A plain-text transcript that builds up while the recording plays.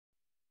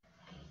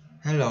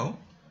Hello.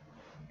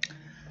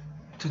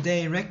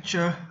 Today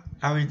lecture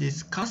I will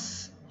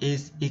discuss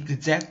is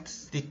exact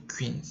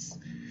sequence.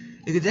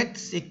 Exact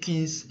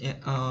sequence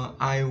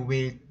I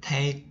will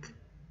take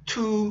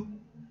two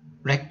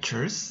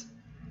lectures.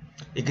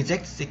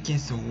 Exact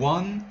sequence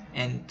 1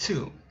 and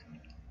 2.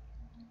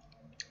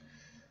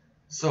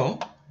 So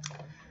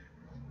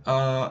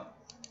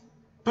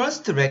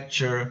first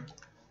lecture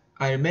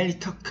I mainly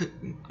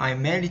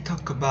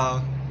talk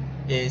about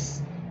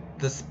is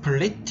the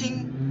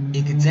splitting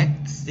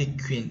exact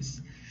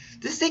sequence.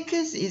 The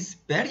sequence is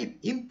very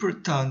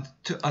important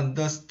to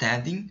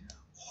understanding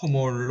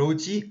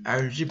homology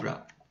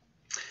algebra.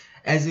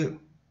 As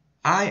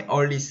I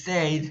already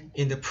said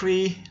in the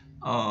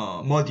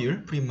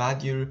pre-module,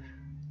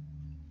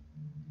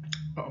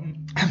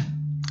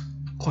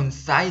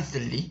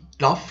 concisely,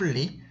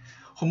 roughly,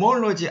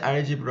 homology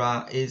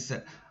algebra is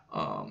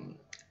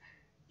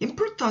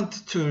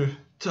important to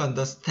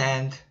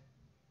understand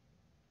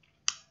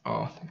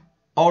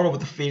all of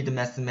the field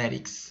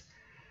mathematics,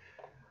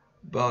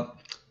 but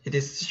it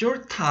is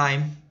short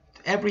time.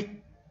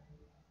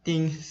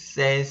 Everything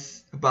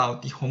says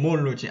about the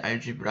homology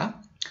algebra,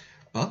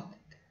 but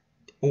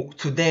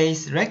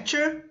today's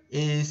lecture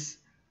is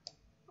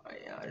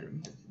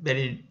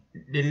very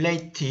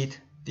related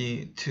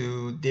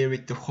to deal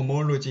with the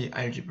homology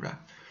algebra.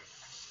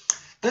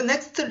 The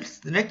next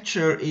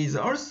lecture is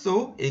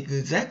also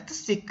exact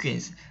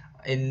sequence.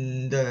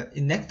 In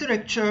next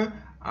lecture,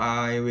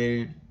 I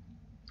will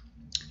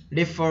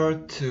refer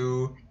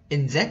to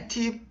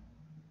injective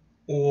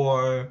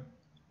or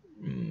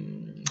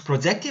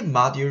projective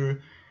module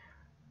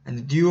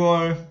and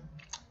dual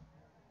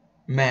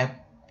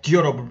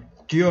of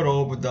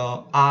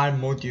the R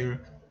module.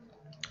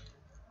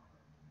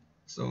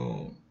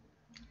 So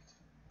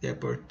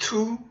therefore,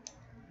 two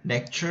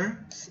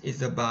lectures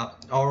is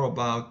all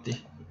about the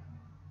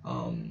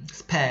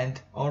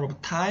spend all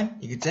of time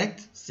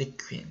exact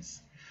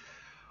sequence.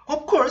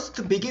 Of course,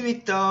 to begin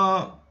with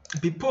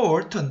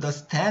to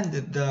understand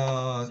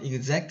the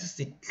exact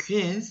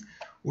sequence,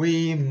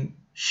 we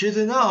should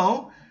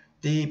know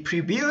the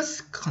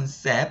previous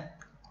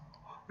concept,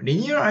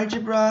 linear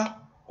algebra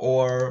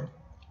or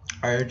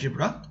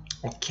algebra.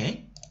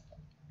 Okay.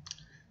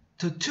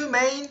 The two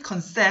main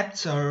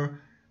concepts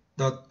are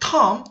the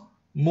term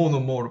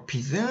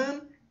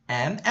monomorphism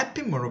and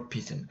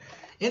epimorphism.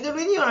 In the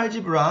linear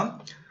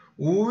algebra,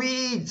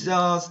 we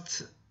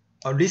just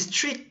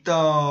restrict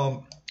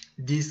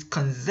this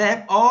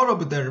concept all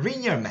of the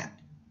linear map.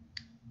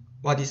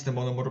 What is the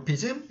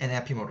monomorphism and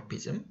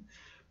epimorphism?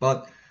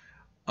 But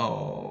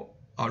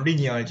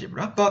linear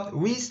algebra. But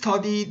we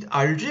studied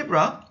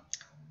algebra,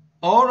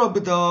 all of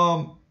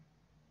the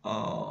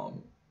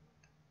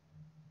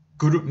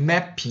group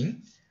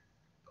mapping,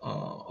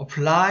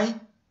 apply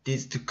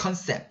these two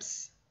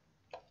concepts.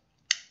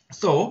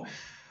 So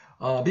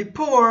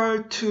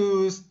before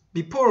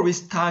we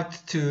start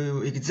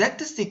to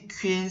exact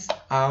sequence,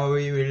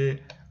 we will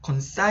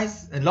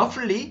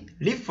roughly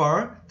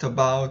refer to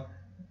about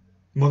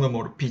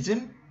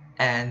monomorphism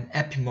and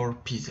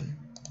epimorphism.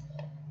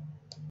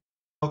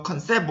 The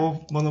concept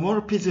of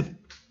monomorphism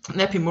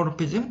and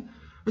epimorphism,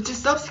 which is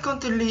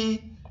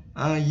subsequently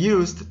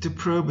used to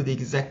prove the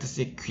exact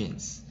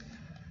sequence.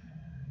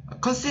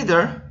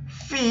 Consider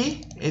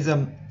phi is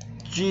a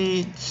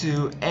G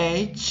to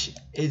H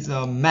is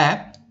a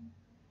map,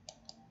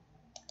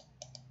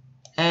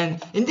 and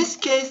in this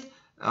case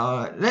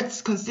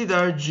let's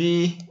consider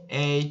G,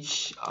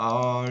 H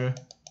are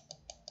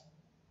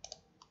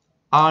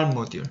R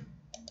module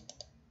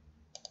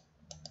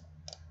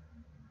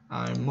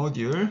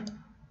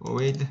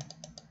with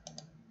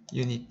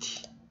unity.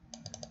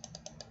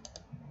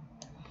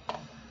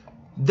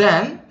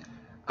 Then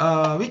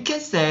we can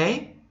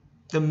say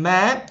the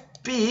map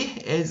P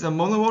is a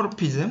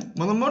monomorphism.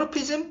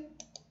 Monomorphism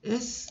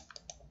is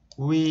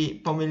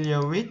we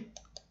familiar with.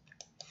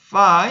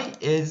 Phi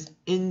is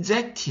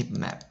injective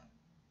map.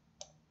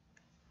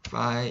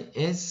 Phi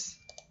is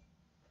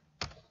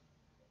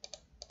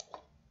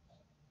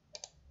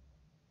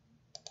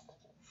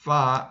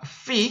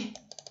phi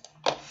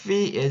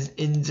is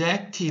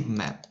injective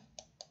map.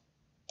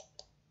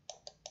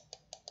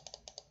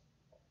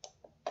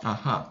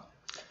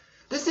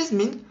 This is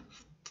mean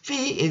phi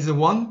is a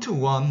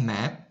one-to-one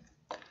map.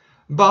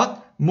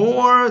 But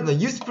more the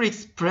useful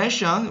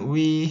expression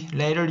we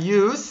later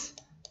use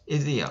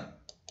is here.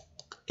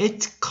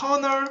 Its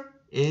corner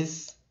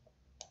is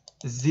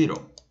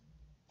 0.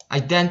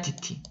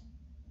 Identity.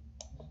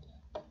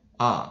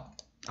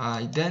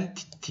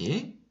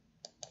 Identity.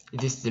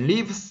 This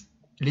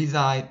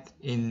reside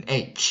in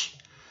H.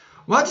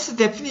 What is the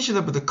definition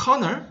of the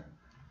corner?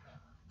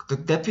 The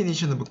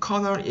definition of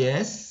corner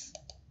is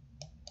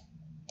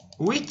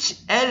which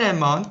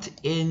element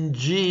in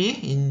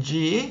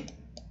G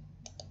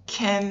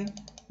can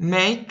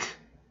make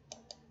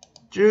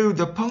through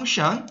the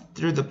function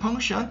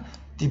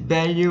the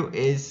value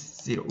is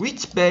 0.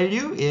 Which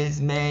value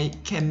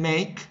can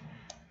make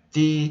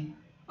the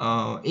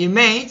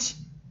image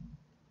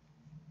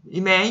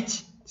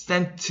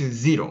sent to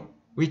 0?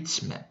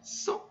 Which map?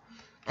 So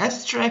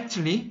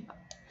abstractly,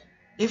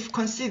 if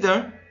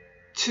consider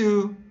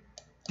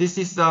this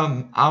is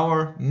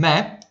our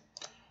map,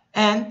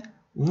 and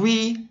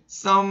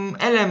some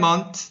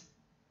element,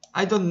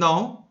 I don't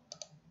know,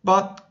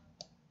 but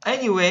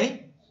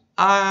anyway,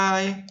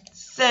 I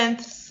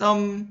sent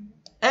some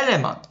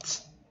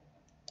element,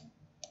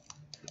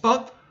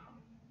 but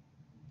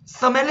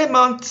some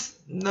element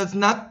does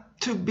not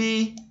to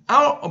be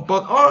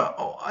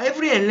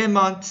every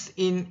element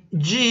in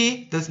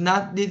G does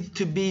not need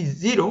to be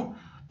 0,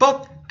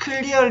 but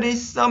clearly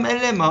some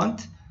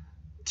element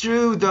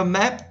through the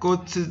map go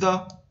to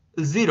the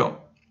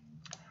 0.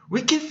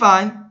 We can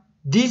find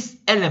this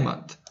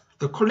element,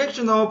 the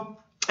collection of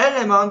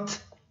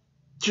element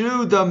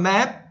through the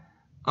map.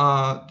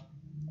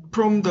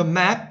 From the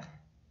map,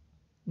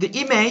 the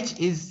image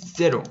is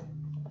 0.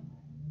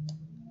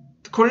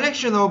 The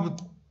collection of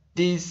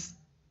this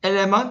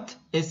element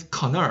is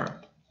kernel.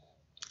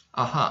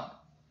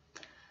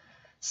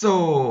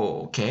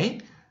 So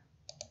okay,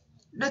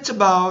 let's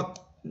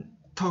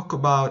talk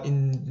about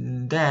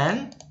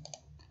then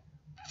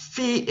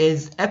phi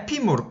is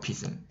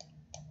epimorphism.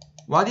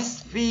 What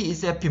is phi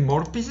is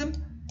epimorphism?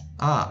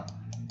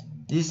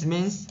 This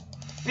means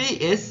phi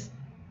is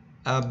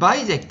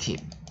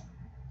bijective.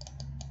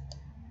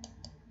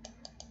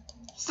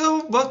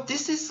 So, but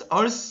this is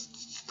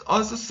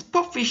also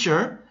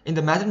superficial in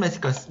the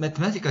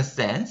mathematical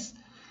sense.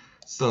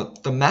 So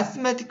the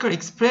mathematical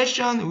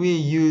expression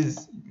we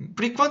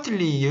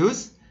frequently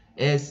use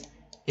is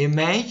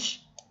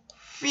image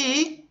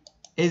phi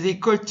is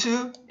equal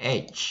to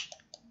h.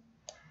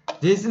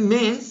 This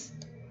means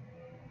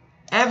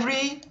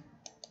every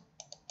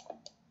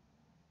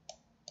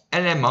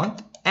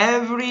element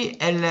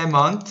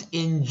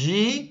in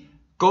G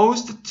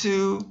goes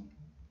to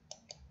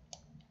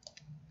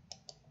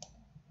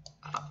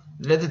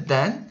rather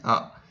than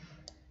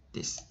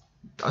this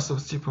also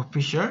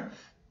superficial,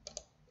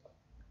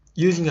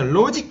 using a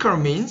logical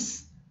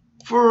means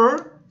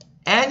for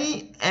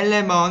any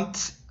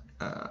element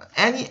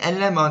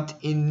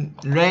in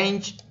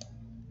range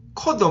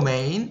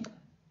codomain,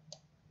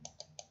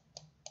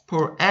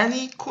 for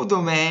any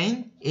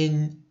codomain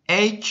in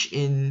H,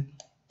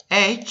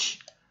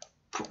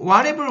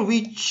 whatever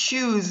we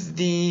choose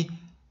the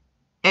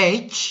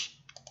H,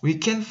 we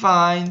can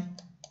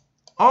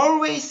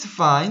always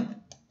find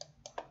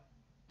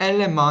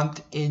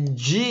element in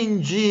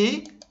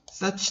G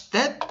such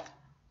that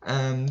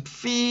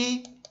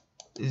phi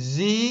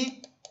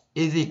Z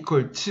is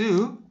equal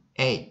to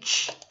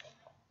H.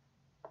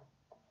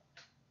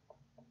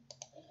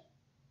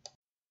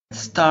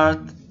 Let's start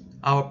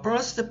our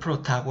first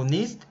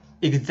protagonist,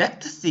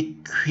 exact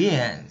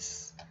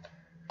sequence.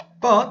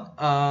 But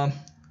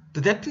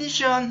the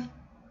definition,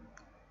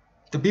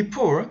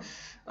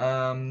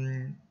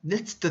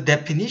 that's the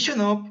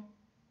definition of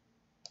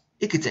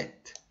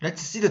exact.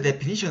 Let's see the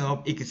definition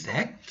of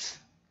exact.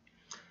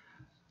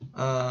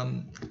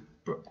 A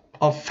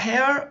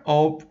pair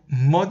of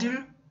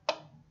module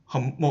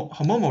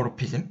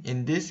homomorphism,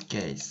 in this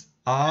case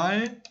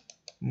R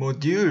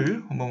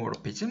module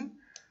homomorphism.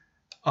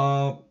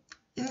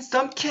 In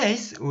some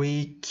case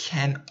we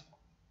can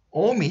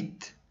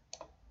omit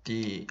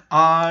the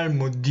R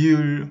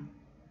module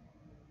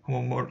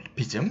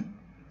homomorphism.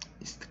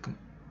 It's the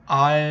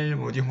R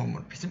module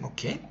homomorphism,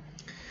 okay.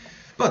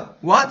 But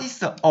what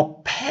is a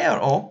pair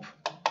of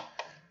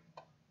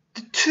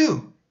the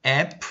two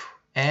F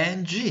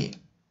and G?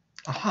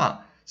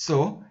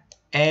 So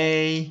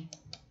A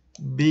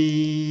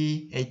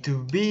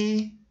to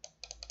B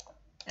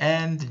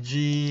and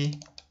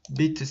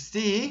B to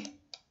C,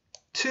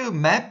 two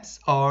maps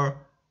are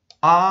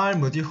R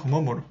module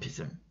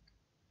homomorphism.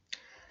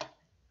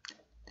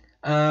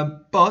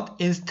 But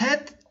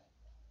instead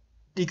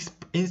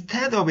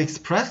of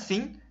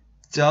expressing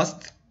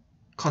just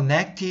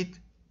connected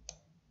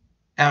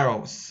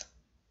arrows,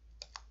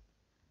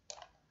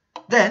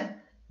 then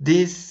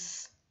this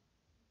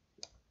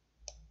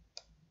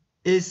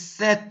is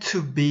said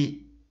to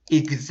be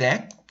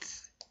exact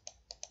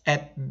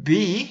at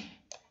B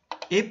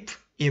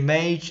if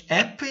image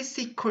F is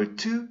equal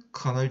to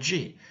kernel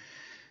G.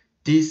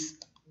 This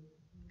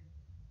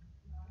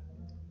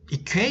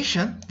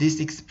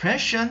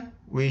expression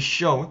we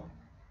showed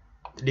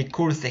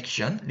recall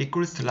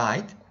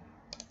slide.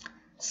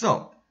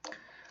 So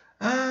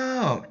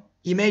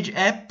image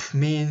F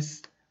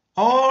means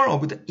all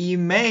of the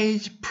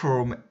image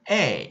from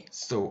A.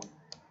 So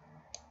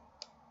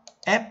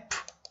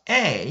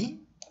FA,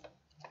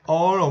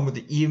 all of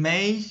the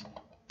image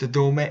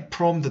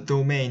from the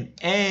domain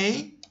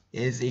A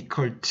is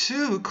equal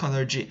to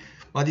kernel G.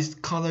 What is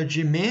kernel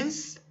G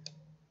means?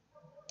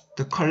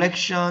 The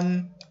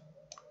collection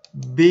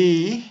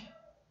B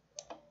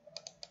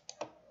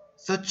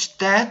such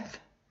that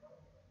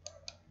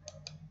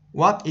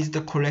what is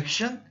the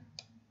collection?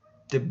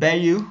 The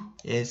value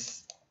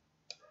is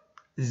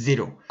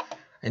 0.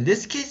 In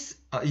this case,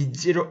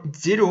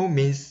 0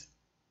 means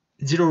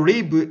 0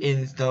 live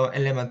in the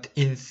element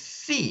in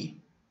C.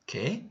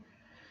 Okay.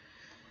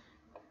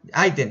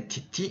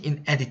 Identity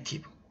in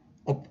additive.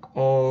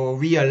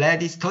 we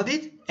already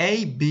studied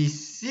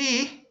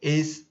ABC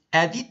is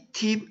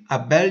additive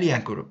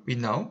abelian group, we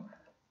know.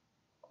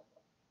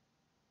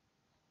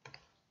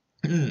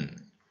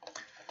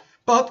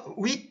 But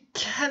we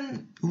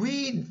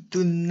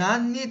do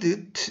not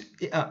need to,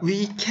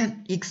 we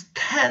can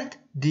extend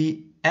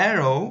the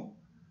arrow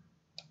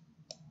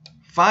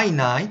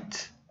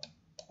finite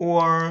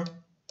or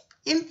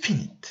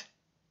infinite.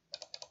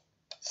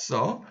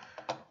 So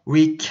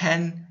we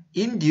can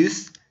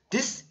induce,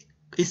 this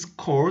is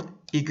called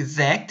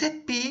exact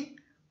B,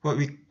 what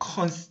we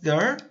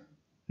consider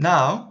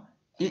now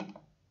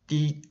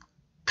the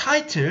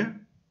title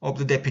of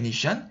the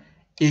definition,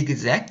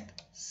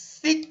 exact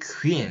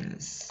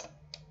sequence.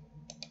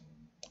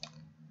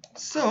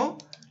 So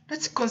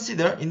let's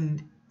consider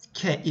in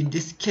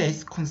this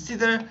case,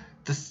 consider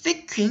the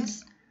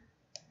sequence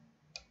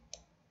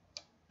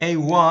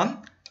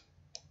A1,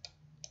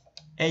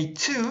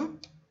 A2,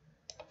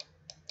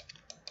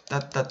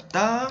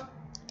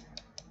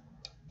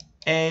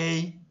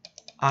 AI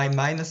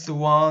minus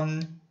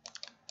 1,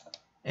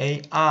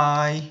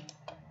 AI,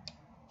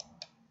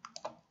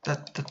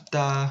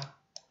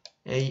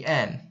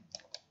 AN.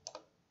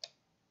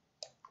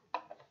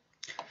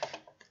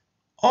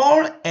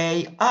 All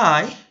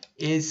AI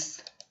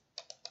is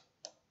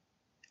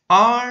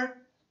R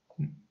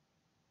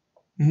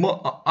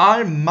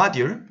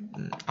module.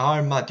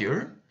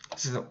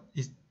 So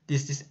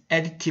this is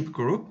additive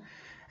group,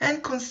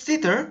 and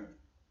consider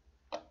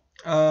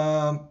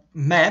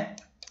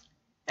map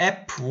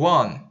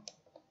F1,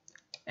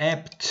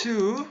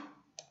 F2,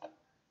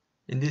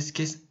 in this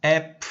case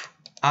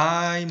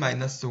Fi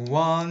minus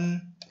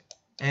 1,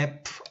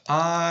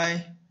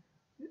 Fi,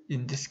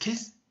 in this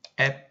case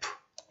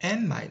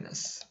Fn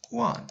minus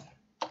 1.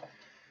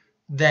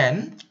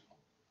 Then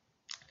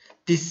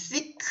this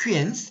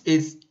sequence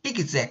is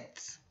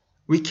exact.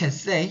 We can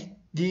say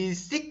the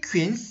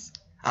sequence,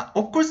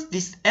 of course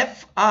this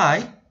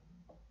Fi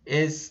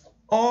is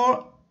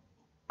all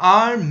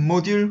R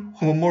module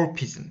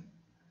homomorphism.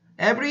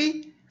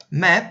 Every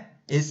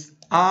map is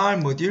R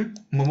module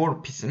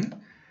homomorphism.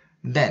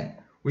 Then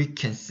we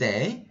can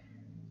say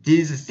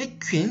this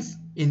sequence,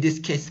 in this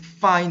case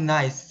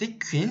finite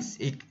sequence,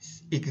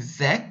 is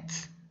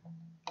exact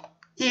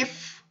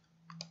if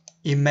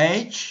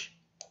image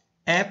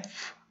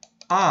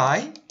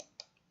Fi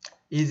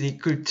is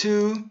equal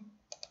to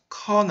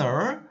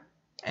corner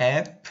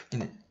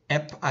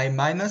Fi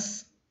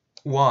minus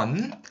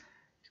 1,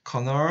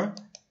 corner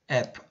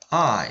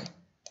Fi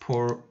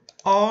for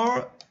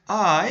all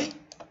I,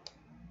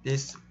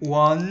 this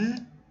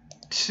 1,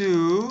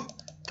 2,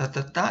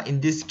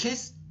 in this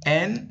case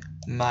n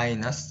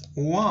minus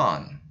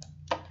 1.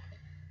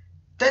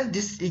 Then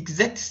this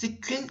exact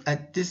sequence,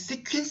 this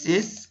sequence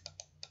is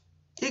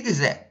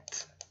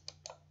exact.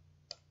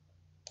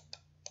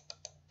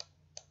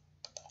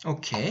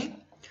 Okay.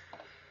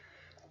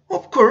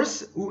 Of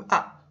course,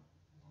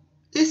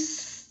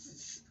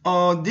 this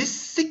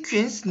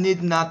sequence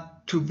need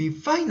not to be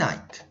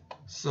finite.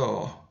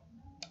 So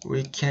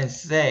we can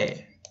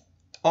say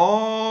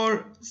all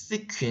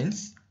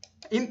sequence,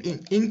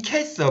 in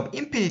case of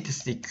infinite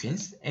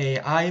sequence,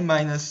 AI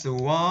minus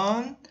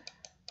 1,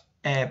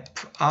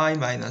 Fi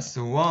minus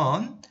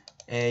 1,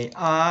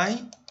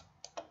 AI,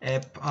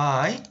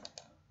 Fi,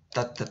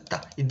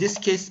 In this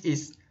case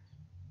is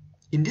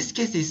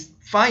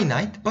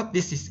finite, but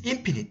this is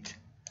infinite.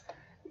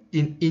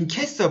 In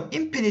case of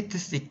infinite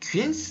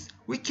sequence,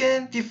 we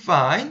can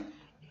define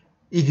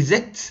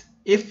exact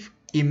if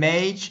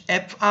image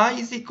Fi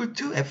is equal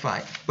to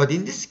Fi. But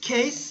in this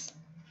case,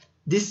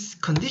 this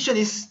condition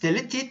is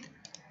deleted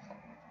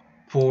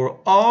for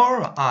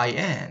all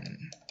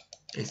In.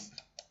 Yes.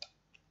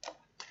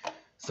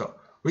 So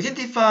we can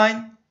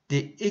define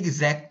the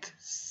exact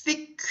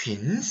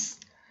sequence.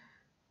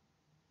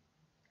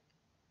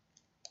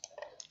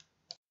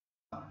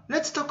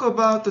 Let's talk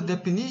about the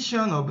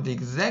definition of the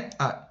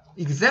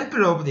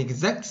example of the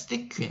exact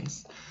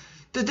sequence.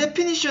 The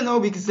definition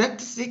of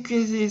exact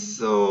sequence is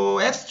so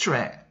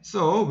abstract,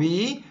 so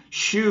we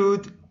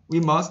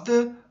must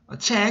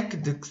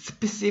check the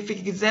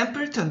specific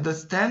example to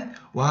understand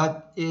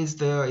what is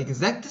the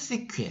exact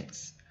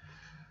sequence.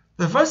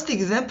 The first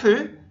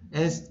example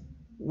is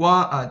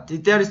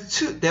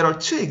there are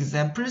two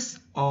examples,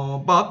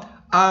 but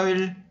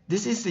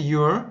this is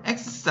your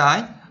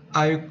exercise.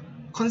 I'll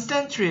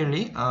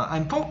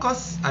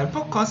focus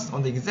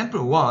on the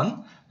example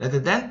 1 rather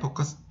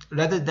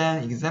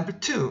than example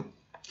 2.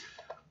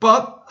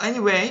 But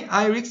anyway,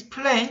 I'll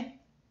explain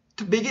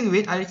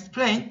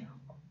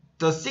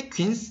the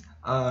sequence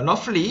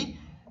roughly,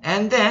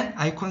 and then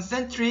I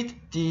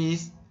concentrate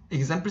these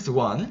examples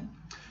 1.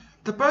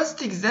 The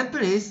first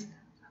example is,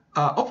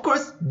 of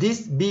course,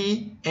 this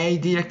B, A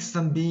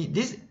direction B,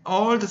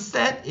 all the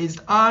set is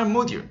R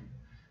module.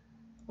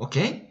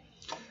 Okay.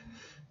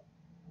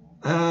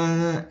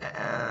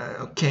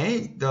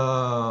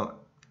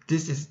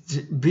 This is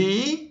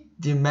B,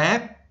 the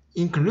map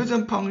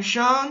inclusion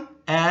function,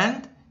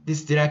 and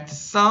this direct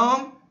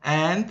sum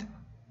and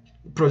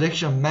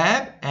projection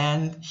map,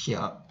 and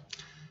here.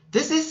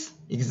 this is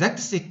exact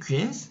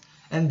sequence,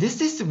 and this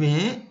is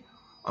when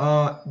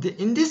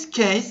in this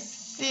case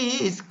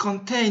C is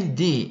contained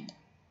D.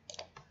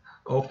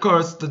 Of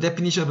course, the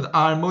definition of the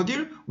R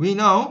module, we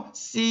know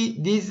C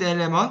this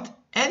element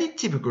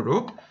additive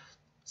group.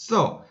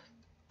 So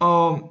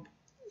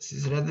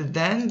rather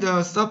than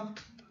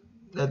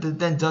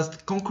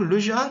just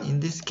conclusion, in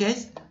this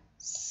case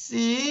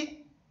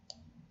C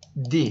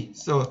D.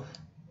 So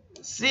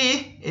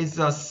C is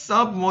a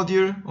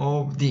submodule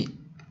of D.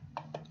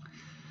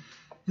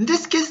 In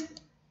this case,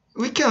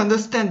 we can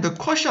understand the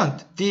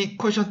quotient. The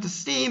quotient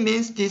C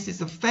means this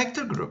is a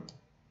factor group.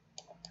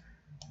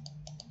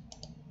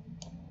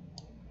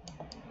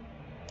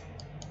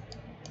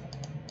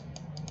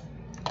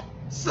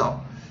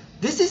 So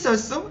this is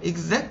also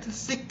exact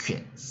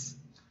sequence.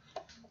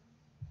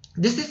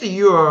 This is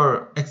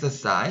your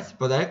exercise,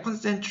 but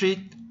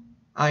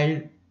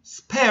I'll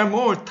spare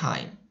more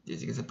time. This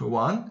is example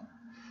 1.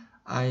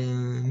 I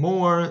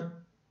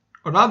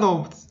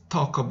rather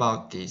talk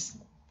about this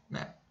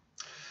map.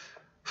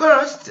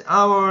 First,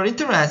 our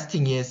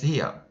interesting is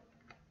here.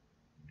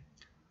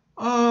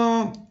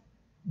 What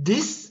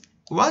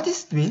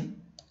does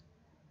mean?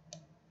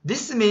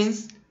 This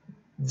means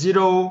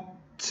 0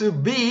 to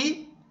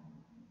B.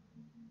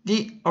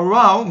 The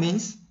around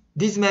means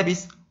this map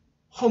is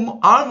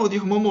R module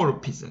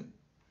homomorphism.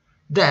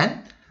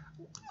 Then,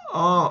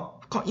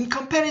 in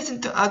comparison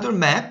to other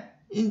map,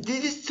 in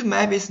this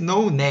map is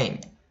no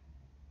name.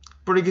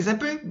 For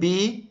example,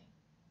 B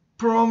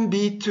from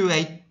B to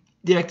A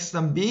direct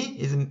sum B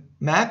is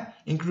map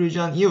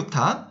inclusion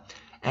iota,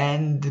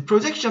 and the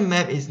projection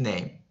map is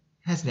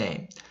has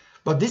name.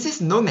 But this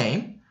is no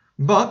name.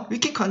 But we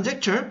can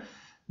conjecture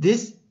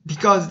this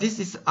because this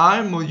is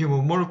R module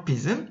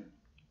homomorphism.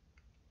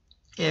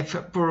 If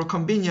for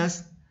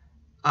convenience,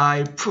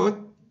 I put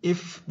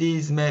if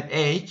this map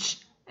H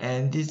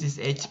and this is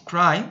H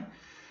prime,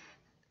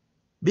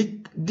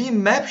 the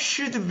map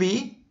should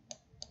be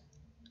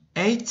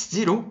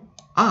H0.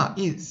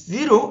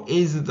 0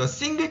 is the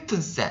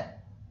singleton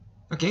set.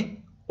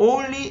 Okay,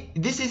 only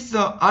this is the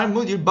R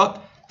module,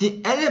 but the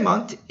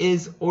element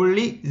is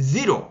only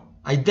 0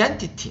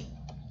 identity.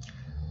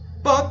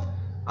 But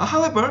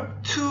however,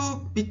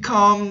 to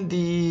become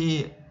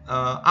the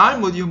R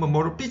module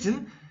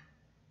homomorphism,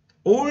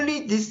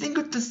 only the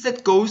singleton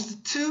set goes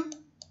to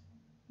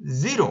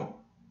 0.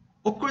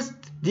 Of course,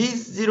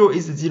 this 0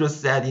 is 0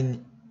 set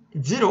in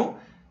 0.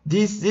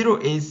 This 0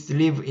 is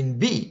live in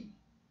B.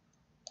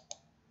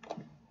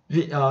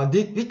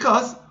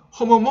 Because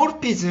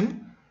homomorphism,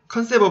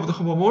 concept of the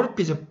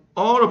homomorphism,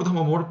 all of the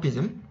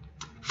homomorphism,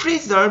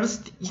 preserves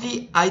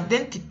the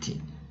identity.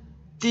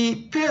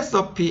 The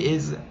philosophy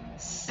is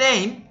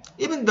same,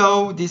 even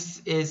though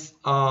this is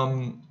R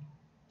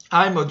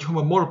module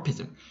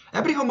homomorphism.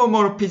 Every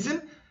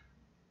homomorphism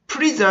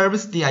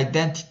preserves the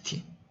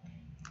identity.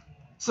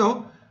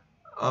 So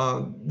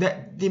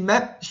the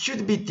map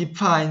should be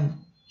defined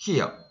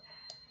here.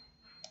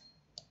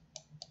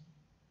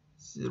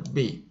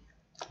 B.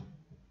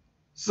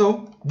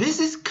 So this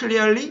is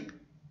clearly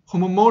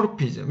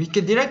homomorphism. We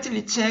can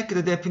directly check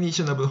the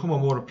definition of the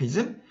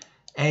homomorphism.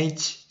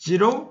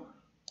 H0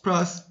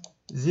 plus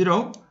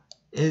 0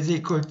 is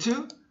equal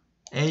to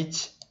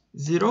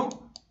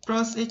H0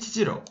 plus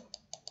H0.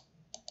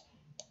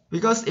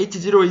 Because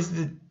H0 is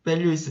the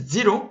value is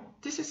 0,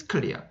 this is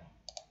clear.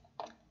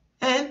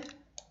 And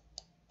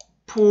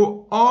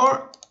for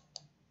all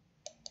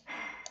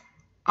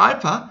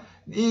alpha,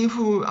 if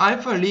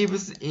alpha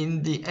lives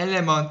in the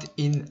element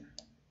in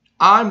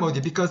R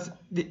module, because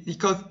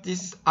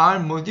this R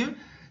module,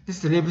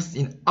 this lives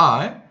in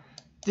R,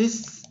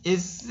 this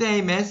is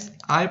same as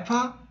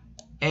alpha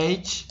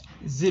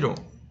H0.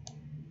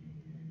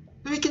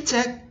 We can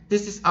check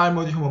this is R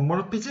module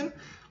homomorphism.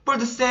 For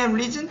the same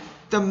reason,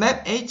 the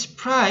map H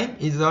prime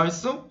is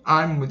also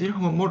R module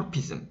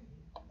homomorphism.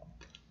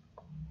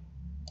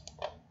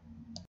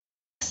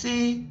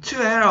 See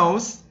two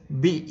arrows,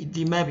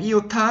 the map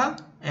iota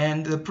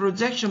and the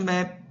projection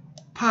map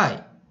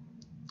pi.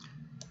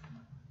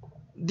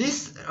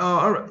 This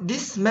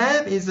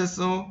map is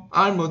also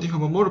R module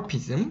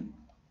homomorphism.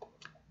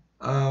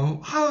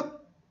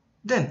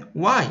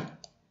 Why?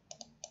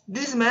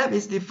 This map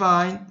is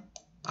defined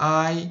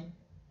I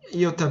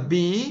iota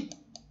B.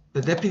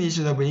 The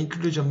definition of an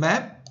inclusion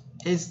map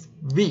is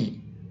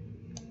V.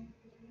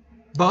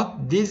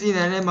 But this is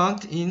an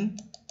element in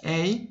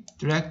A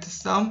direct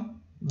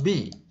sum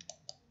B.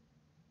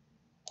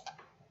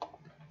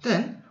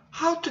 Then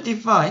how to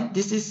define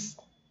this is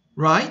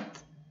right?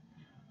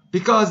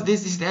 Because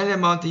this is the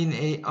element in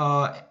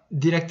a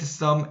direct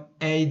sum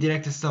A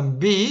direct sum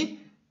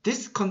B,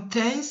 this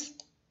contains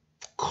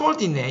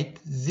coordinate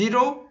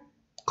 0,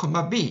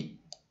 B.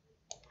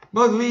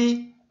 But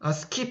we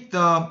skip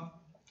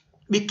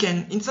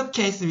in some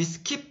cases we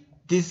skip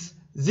this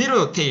 0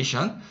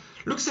 rotation.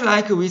 Looks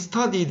like we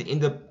studied in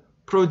the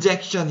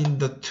projection in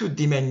the two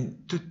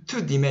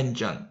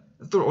dimension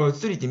or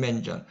 3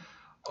 dimension.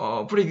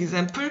 For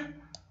example,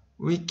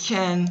 we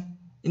can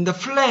in the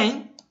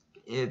plane,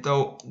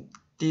 the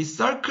the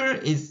circle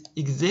is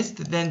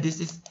exists, then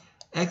this is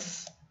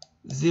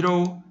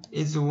x0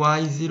 is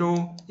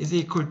y0 is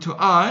equal to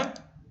r,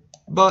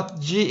 but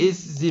g is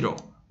 0.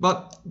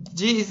 But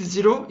g is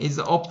 0 is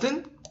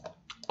often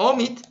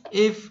omit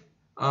if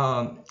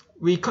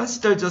we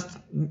consider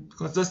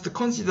just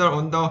consider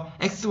on the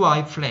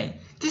xy plane.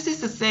 This is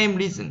the same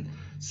reason.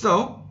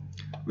 So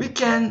we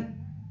can,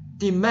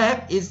 the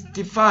map is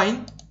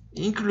defined,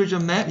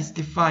 inclusion map is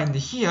defined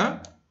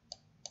here,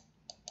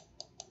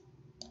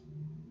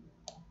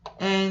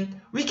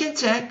 and we can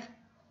check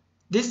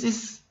this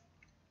is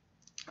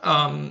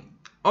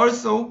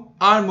also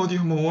R module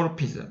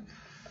homomorphism.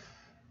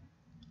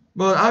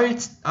 But I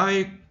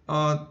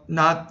will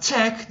not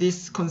check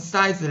this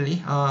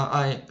concisely.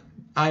 I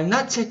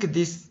not check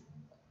this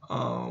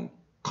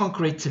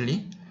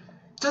concretely.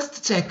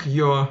 Just check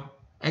your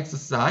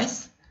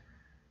exercise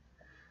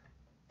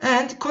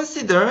and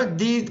consider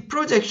the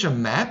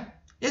projection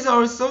map is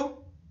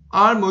also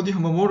R module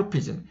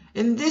homomorphism.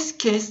 In this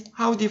case,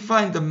 how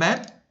define the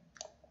map?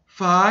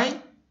 Phi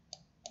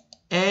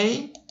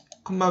A,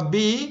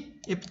 B.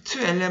 If two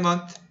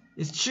element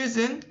is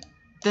chosen,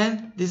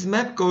 then this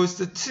map goes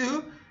to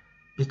 2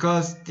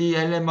 because the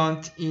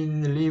element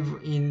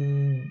live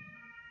in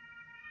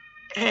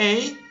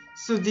A,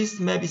 so this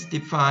map is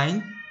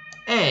defined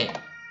A.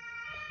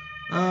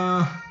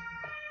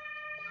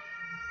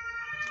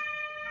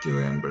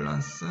 Dual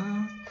balance,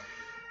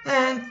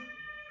 and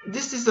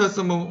this is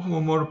also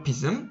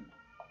homomorphism,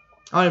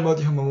 R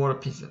module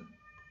homomorphism.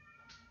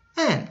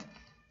 And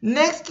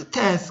next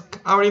task,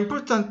 our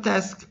important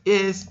task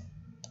is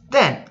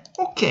then,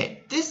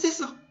 okay, this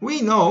is,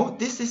 we know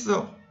this is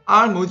a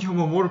R module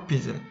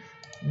homomorphism.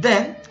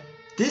 Then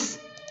this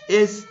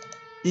is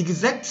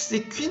exact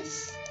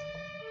sequence.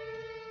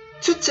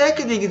 To check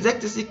the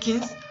exact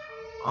sequence,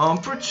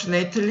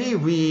 unfortunately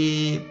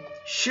we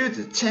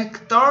should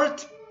check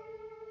third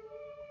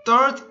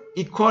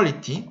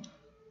equality.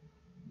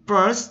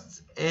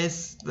 First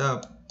is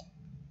the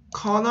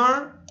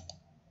corner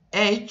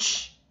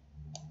H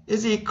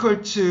is equal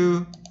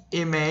to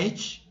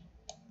image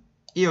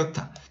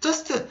iota.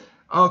 Just to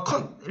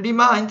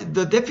remind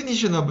the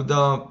definition of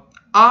the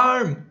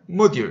R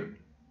module.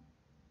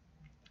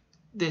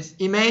 This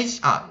image,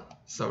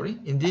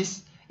 in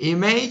this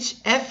image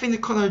F in the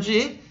corner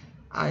G,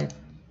 I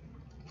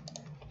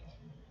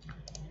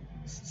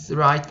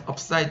write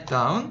upside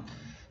down.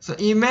 So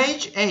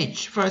image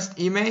H, first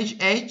image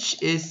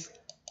H is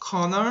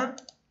corner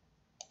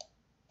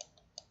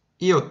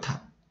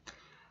iota.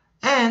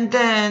 And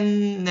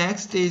then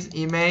next is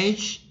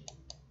image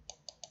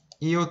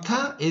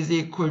iota is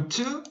equal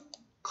to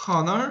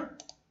corner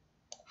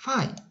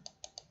phi.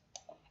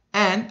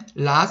 And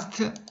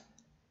last,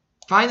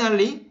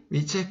 finally,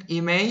 we check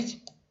image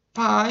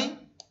phi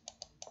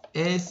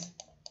is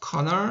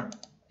corner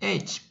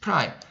H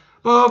prime.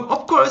 But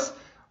of course,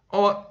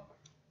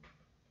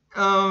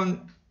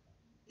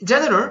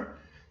 general,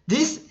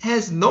 this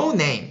has no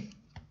name.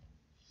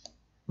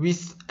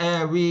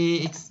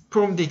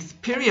 From the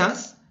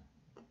experience,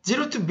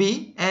 0 to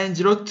B and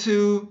 0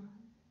 to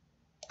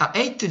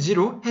 8 to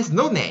 0 has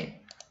no name.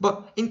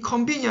 But in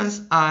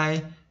convenience,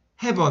 I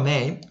have a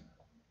name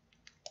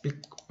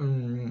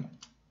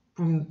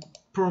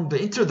from the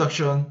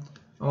introduction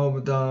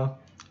of the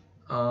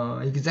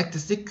exact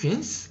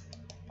sequence.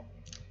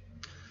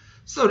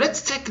 So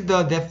let's check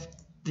the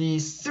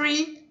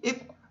 3.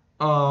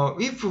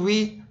 If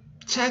we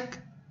check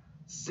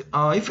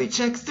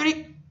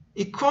 3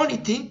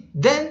 equality,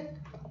 then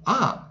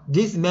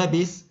this map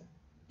is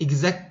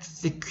exact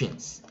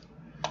sequence.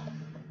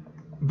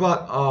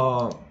 But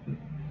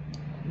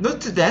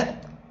note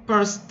that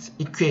first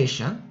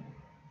equation.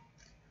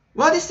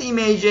 What is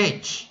image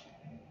H?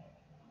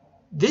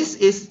 This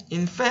is,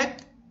 in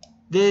fact,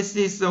 this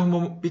is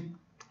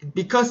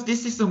because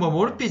this is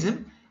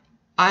homomorphism.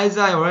 As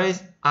I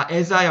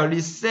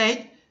already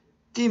said,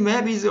 the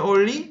map is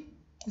only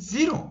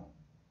 0.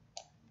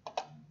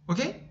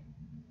 Okay?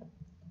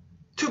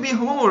 To be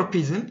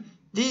homomorphism,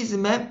 this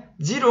map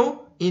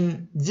 0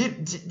 in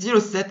 0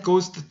 set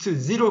goes to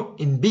 0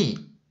 in B.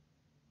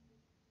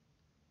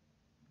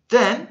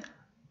 Then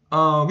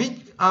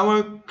with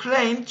our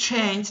claim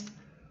changed,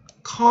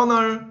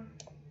 corner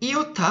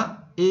iota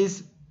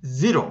is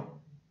 0.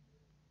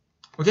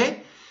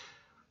 Okay?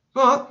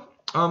 But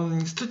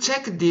to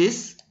check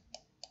this,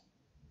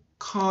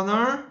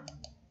 corner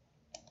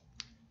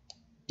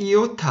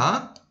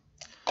iota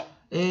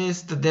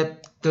is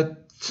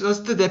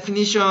just the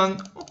definition.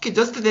 Okay,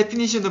 just the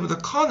definition of the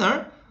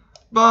corner,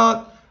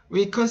 but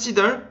we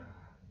consider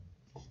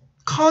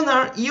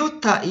corner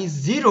iota is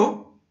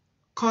 0.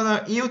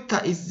 Corner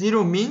iota is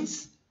 0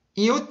 means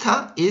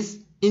iota is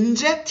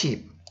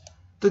injective.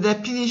 The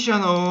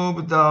definition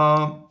of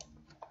the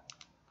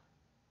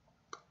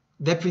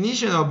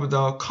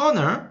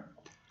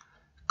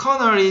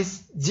corner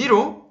is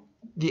 0.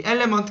 The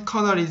element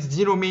corner is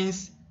 0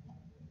 means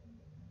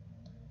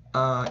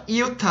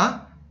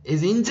iota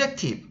is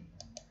injective.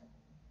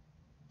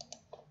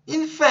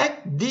 In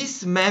fact,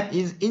 this map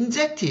is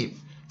injective.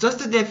 Just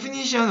the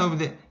definition of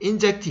the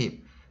injective.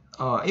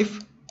 if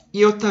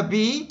iota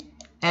B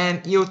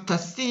and iota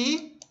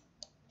C,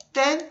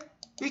 then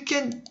we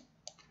can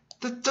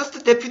just the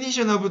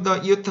definition of the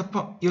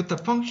iota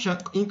function,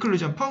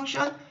 inclusion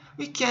function,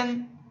 we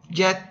can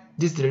get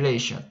this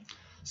relation.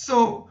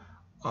 So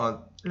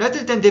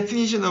rather than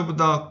definition of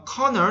the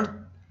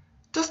corner,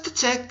 just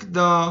check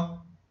the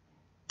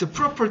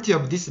property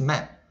of this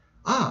map.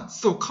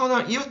 So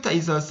corner iota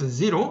is also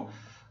 0.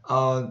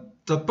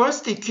 The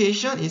first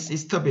equation is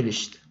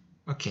established.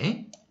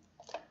 Okay.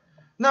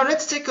 Now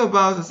let's check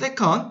about the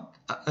second.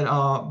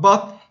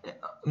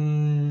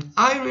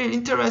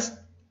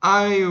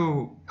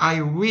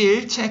 I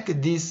will check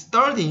this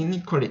third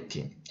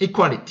inequality.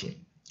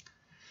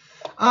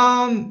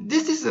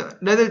 This is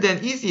rather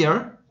than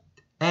easier,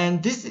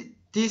 and this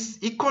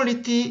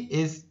equality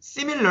is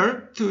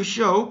similar to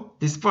show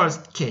this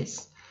first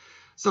case.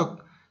 So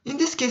in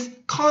this case,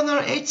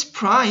 corner H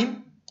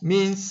prime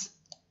means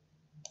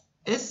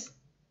is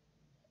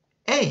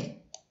A.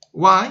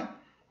 Why?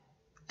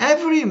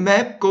 Every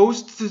map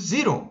goes to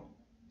 0.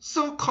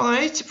 So corner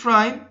H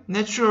prime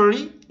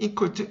naturally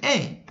equal to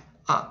A.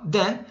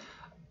 Then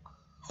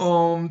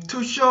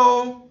to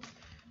show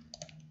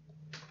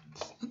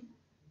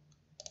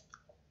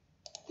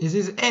this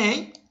is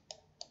A,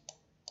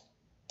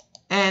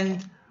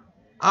 and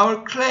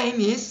our claim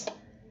is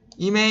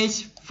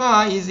image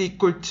phi is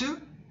equal to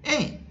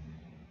A.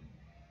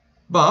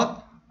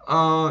 But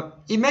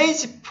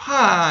image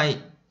pi,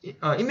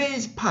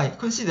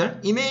 consider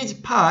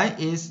image pi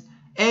is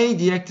A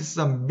direct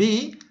sum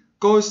B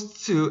goes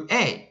to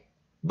A.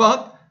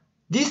 But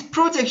this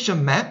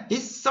projection map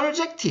is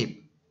surjective.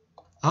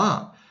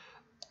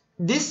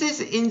 This is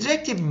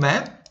injective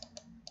map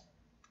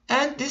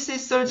and this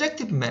is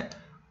surjective map.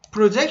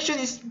 Projection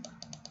is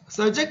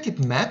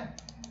surjective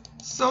map,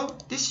 so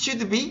this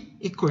should be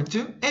equal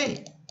to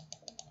A.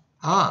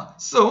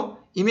 So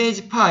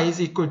image pi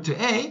is equal to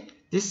A.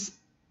 This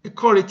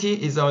equality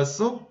is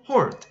also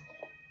hold.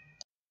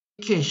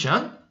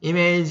 Equation,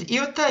 image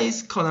iota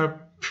is corner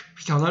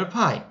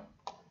pi.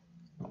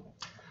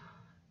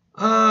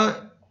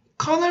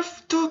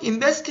 To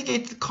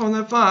investigate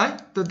corner phi,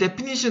 the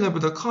definition of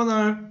the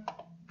corner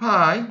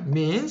pi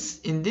means,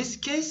 in this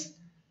case,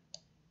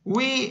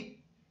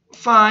 we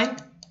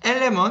find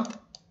element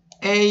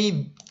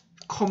A,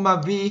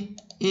 B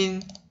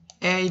in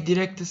A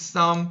direct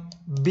sum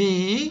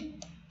B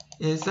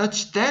is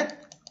such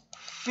that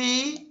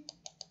phi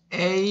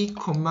A,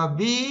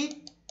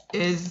 B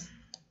is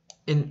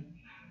in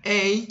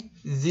A,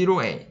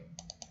 0A.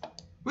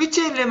 Which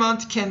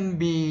element can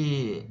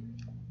be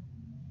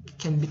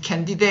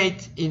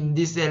candidate in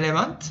this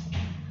element?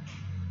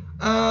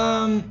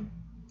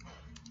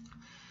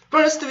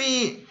 First,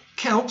 we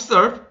can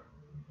observe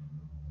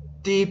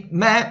the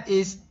map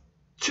is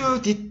to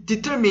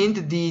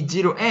determine the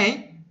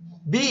 0A.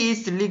 B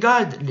is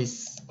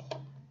regardless.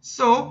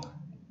 So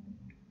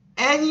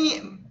any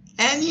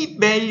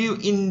value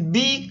in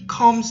B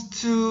comes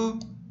to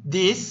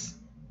this.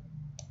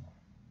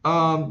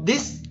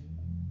 The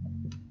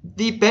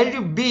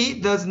value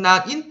B does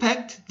not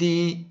impact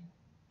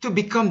to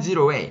become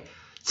 0A.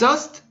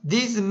 Just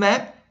this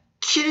map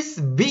kills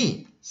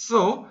B.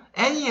 So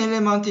any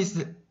element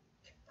is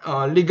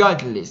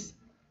regardless.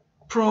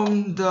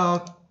 From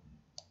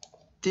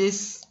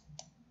these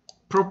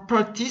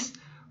properties,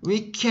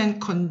 we can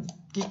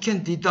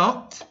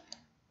deduct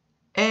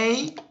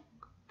A,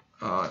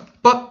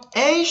 but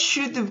A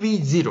should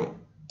be 0.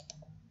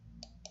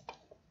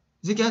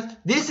 Because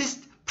this is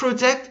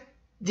project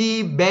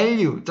the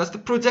value,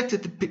 just project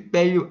the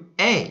value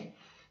A.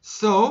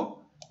 So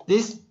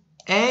this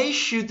A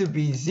should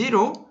be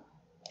 0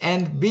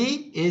 and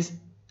B is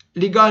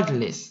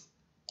regardless.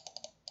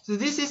 So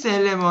this is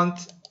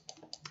element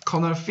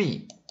corner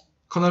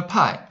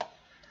pi.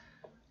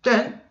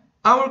 Then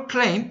our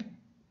claim,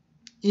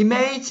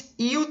 image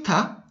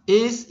iota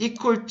is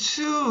equal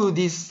to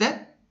this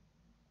set,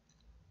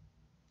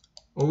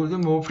 or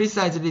more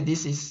precisely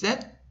this is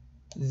set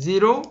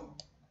 0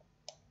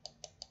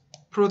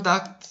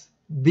 product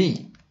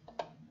B.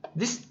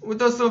 This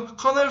would also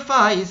corner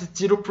phi is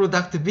 0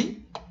 product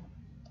B.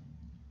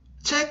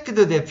 Check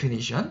the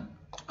definition.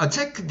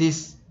 Check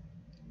this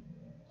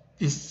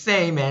is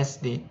same as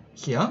the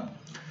here.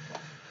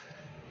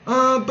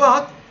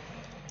 But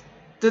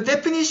the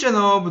definition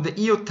of the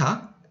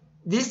iota,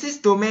 this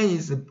domain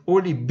is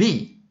only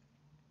B.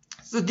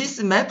 So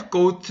this map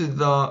go to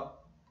the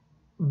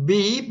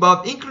B,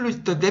 but includes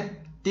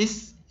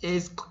this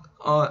is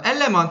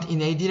element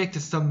in A direct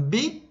sum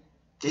B.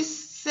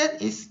 This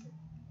set is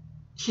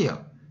here.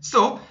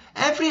 So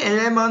every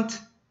element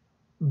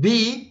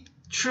B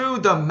through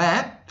the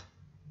map,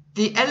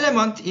 the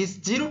element is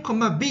 0,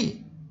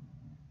 B.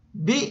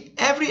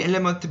 Every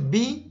element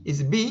B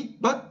is B,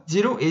 but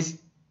 0 is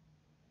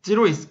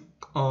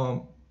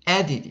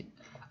added.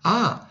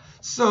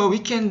 So we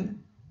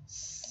can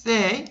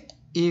say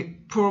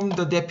from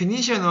the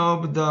definition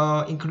of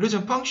the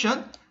inclusion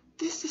function,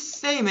 this is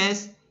same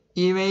as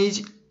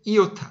image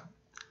iota.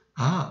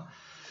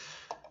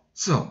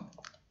 So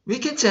we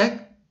can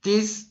check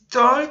this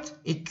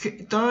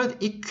third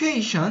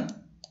equation,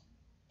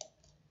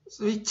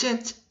 so we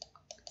can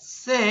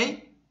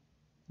say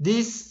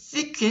this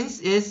sequence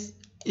is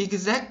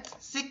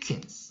exact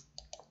sequence.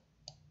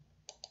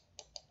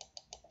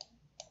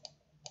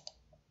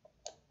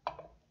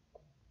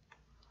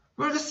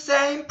 For the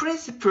same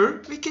principle,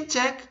 we can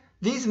check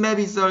this map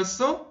is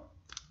also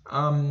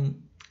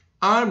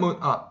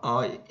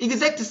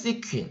exact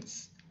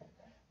sequence.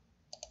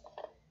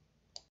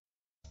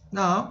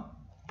 Now,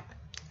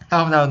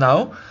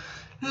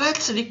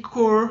 let's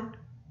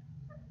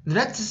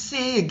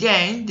see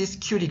again this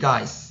cutie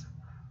guys.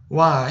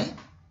 Why?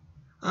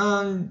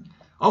 Among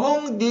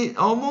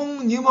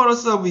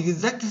numerous of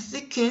exact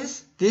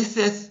sequence, this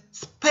is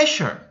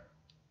special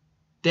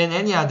than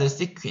any other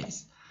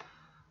sequence.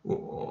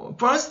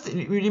 First,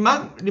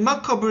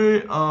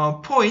 remarkable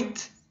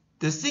point,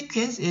 the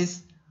sequence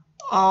is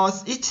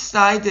each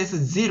side is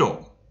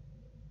 0.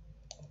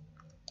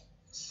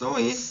 So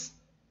is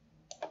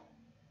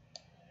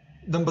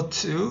number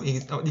 2,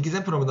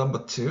 example of number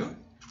 2.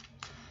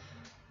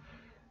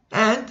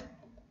 And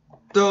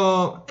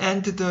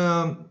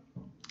the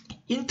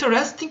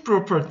interesting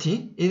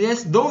property, it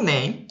has no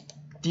name.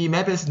 The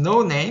map has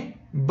no name,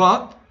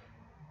 but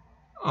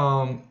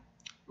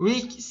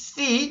we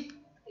see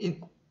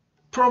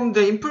from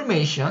the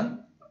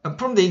information,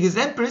 from the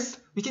examples,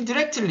 we can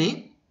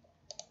directly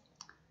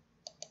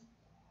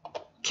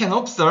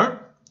observe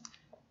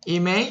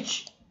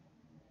image.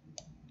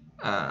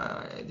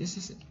 This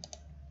is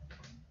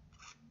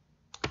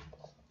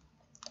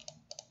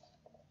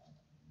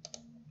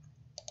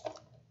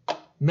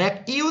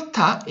map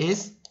iota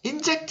is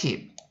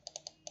injective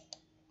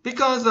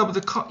because of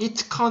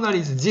its kernel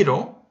is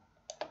 0,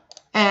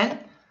 and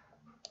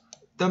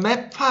the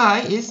map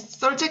pi is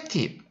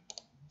surjective.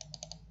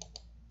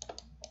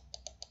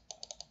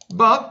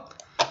 But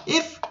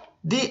if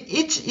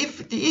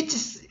each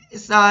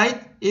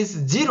side is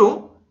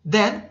 0,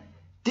 then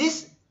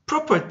this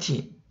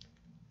property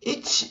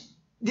is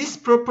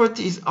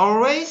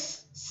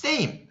always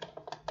same.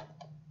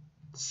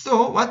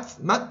 So what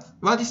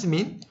does it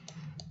mean?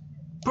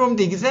 From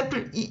the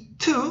example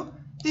 2,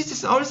 this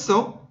is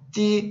also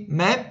the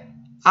map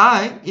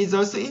I is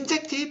also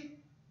injective,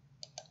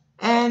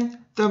 and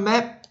the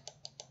map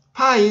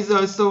pi is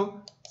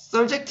also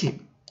surjective.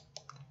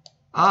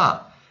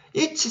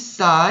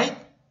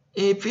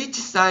 If each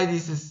side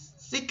is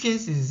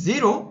sequence is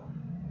 0,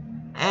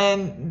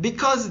 and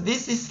because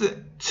this is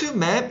 2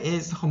 map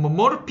is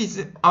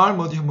homomorphism,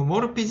 R-mode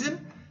homomorphism,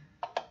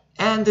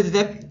 and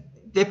the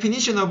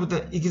definition of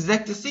the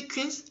exact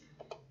sequence,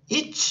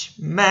 each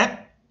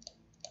map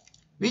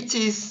which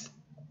is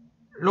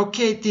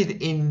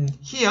located in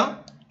here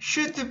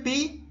should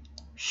be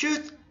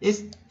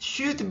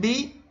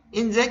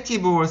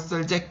injective or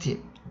surjective.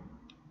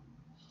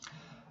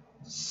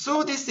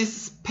 So this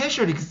is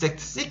special exact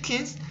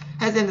sequence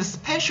has a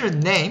special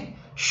name,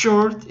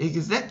 short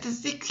exact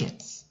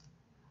sequence.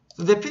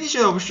 So the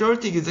definition of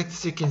short exact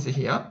sequence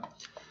here: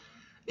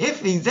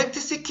 if exact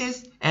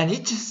sequence and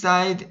each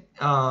side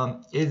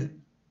is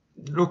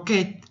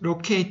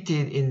located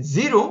in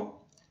 0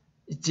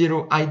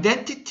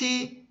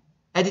 identity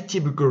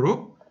additive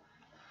group,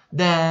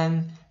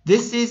 then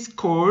this is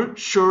called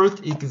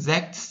short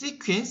exact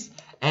sequence.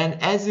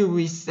 And as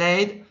we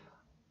said,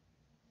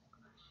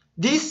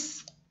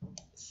 this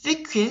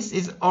sequence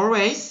is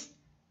always,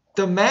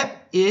 the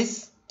map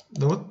is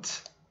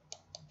not,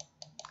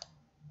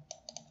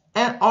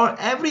 or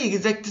every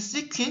exact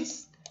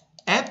sequence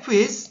F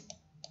is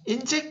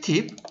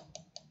injective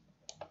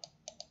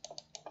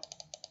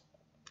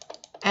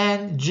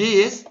and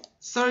G is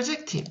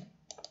surjective.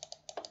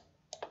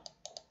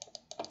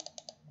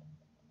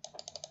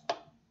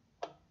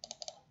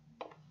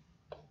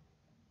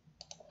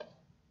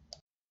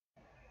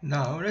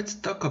 Now let's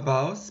talk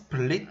about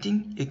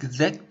splitting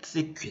exact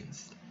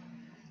sequence.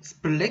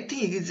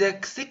 Splitting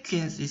exact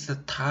sequence is a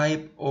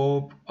type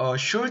of a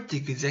short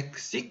exact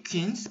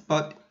sequence,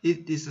 but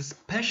it is a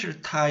special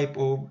type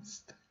of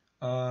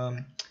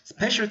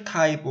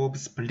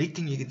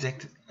splitting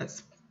exact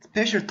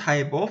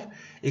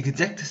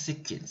exact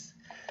sequence.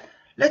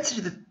 Let's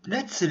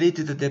read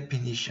the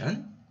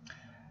definition.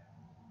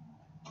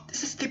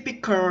 This is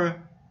typical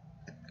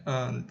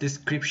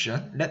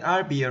description. Let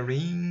R be a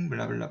ring,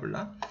 blah blah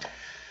blah.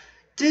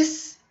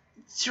 This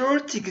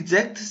short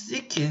exact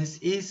sequence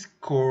is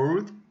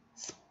called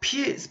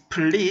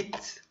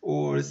split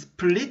or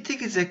split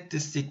exact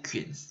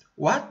sequence.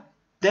 What?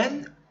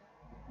 Then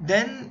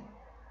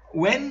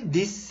when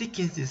this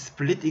sequence is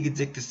split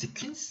exact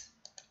sequence,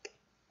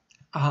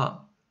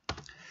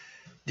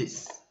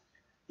 this.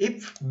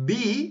 If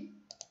B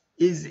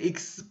is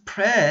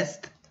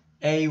expressed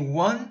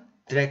A1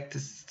 direct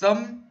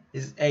sum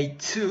is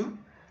A2,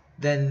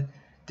 then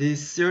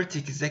this short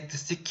exact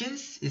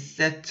sequence is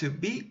said to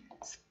be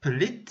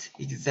split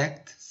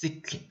exact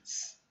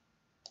sequence.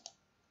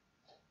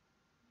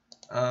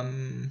 As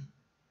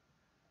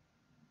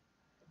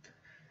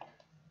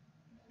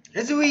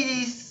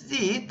we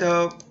see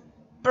the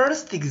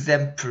first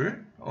example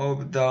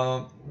of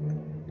the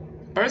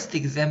First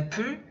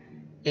example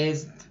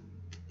is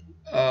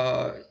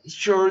a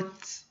short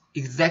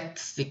exact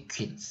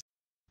sequence.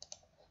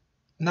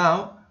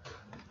 Now,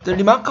 the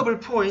remarkable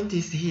point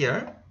is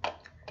here.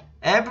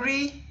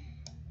 Every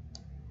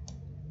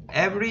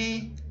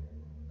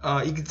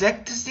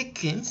exact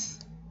sequence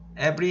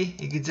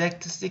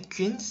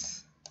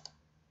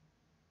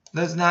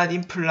does not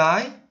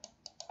imply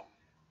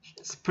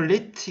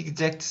split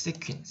exact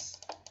sequence.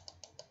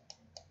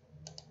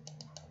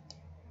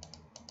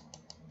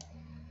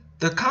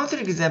 The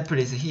counterexample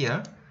is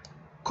here.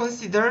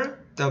 Consider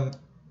the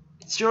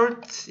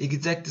short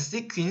exact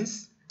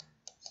sequence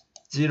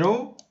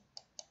 0,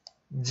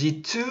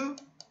 G2,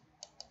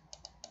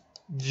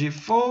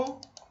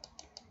 G4,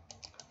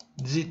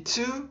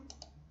 G2,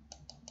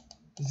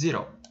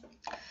 0.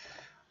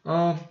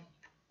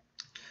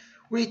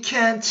 We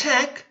can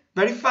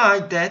verify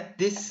that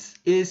this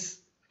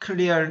is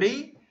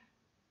clearly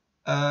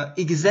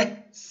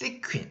exact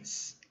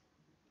sequence.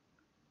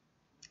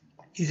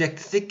 Exact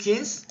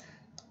sequence.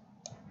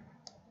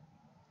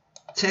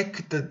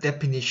 Check the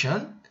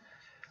definition.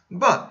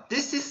 But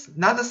this is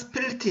not a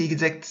split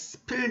exact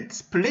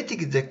sequence.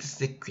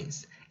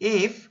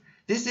 If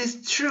this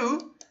is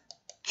true,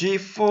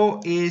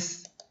 G4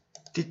 is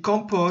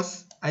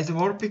decomposed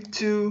isomorphic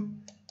to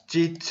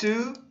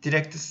G2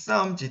 direct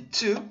sum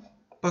G2,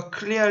 but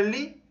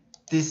clearly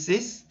this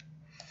is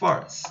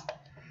false.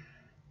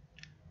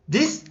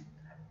 The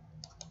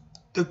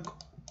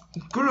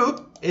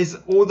group is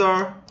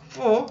order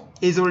 4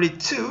 is only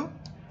 2.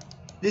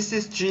 This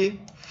is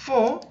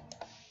G4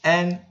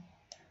 and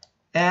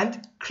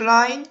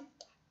Klein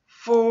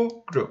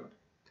 4 group.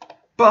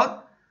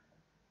 But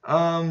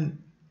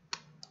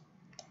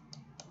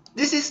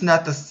this is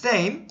not the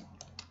same,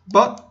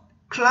 but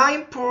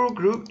Klein 4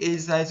 group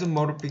is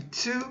isomorphic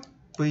to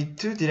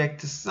V2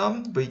 direct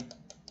sum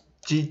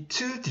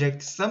G2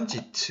 direct sum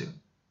G2.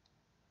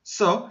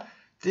 So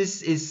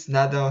this is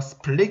not a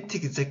split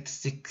exact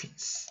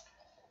sequence.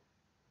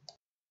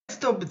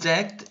 Next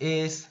object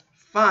is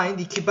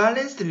find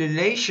equivalence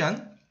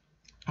relation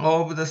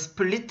of the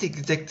split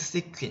exact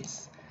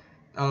sequence.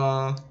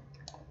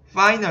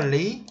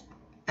 Finally,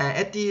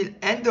 at the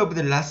end of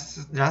the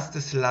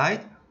last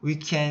slide, we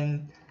will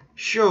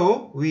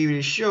show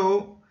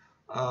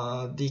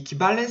the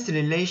equivalence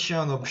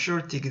relation of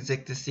short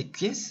exact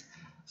sequence.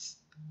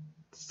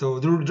 So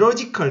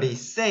logically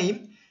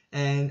same,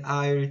 and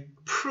I'll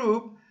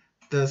prove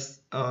the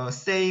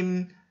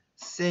same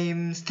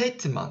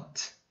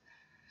statement.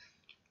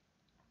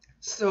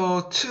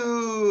 So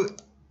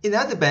in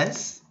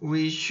advance,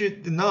 we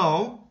should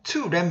know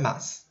 2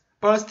 lemmas.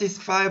 First is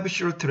 5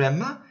 short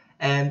lemma,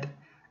 and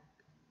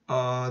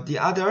the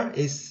other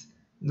is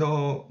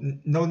no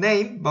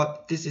name,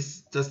 but this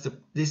is just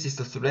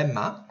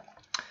lemma.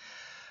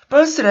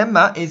 First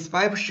lemma is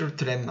 5 short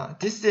lemma.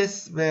 This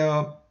is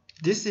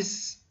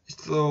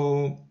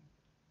so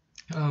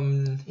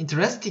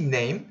interesting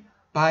name,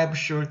 5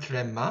 short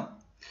lemma.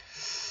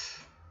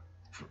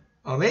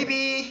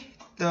 Maybe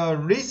the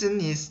reason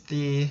is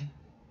the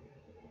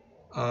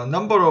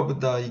number of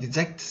the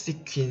exact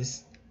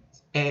sequence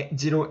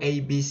 0, A,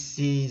 B,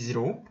 C,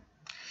 0.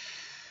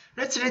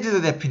 Let's read the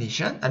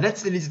definition.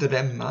 Let's read the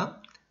lemma.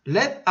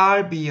 Let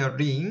R be a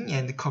ring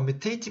and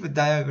commutative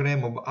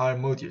diagram of R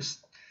modules.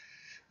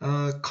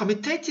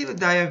 Commutative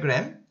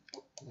diagram.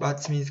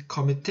 What means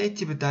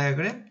commutative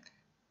diagram?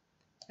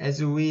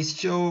 As we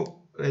showed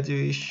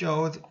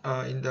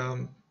in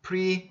the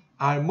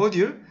pre-R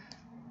module,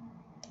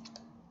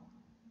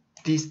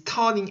 this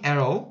turning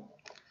arrow.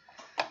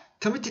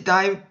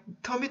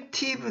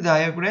 Commutative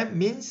diagram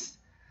means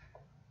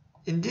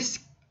in this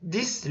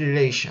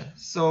relation.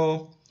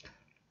 So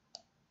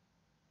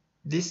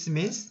this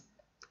means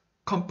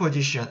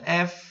composition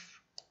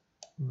F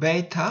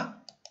beta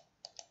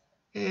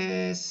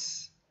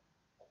is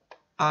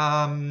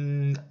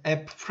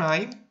F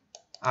prime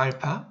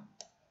alpha.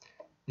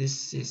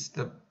 This is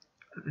the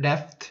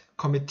left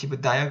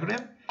commutative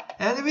diagram,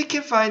 and we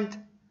can find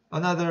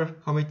another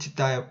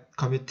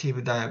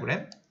commutative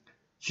diagram.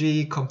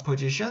 G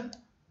composition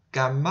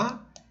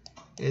gamma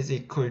is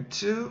equal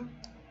to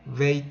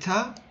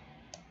beta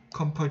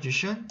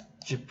composition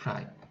G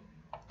prime.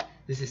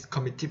 This is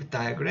commutative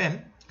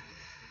diagram.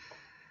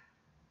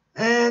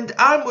 And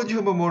R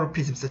module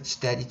homomorphism such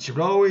that each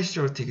row is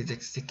short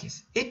exact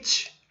sequence.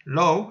 Each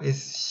row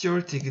is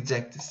short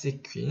exact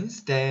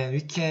sequence. Then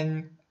we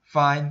can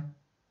find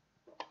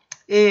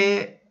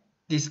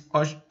this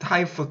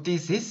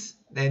hypothesis.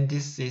 Then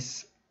this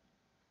is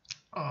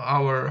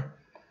our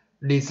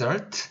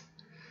result.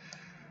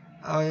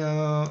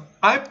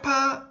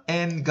 Alpha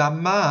and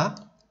gamma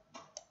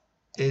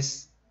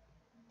is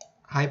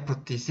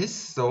hypothesis.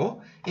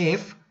 So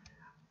if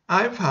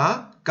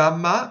alpha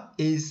gamma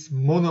is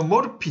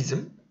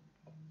monomorphism,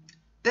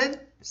 then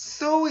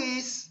so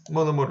is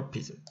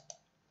monomorphism.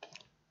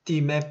 The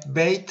map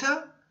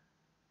beta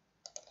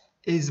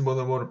is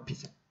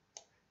monomorphism.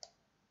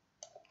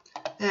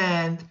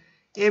 And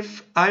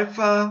if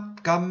alpha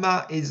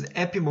gamma is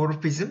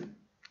epimorphism,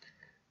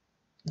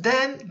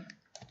 then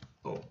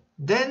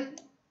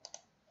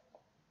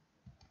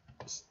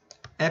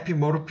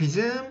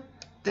epimorphism,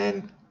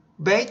 then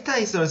beta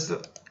is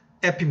also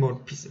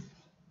epimorphism.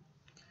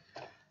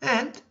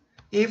 And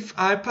if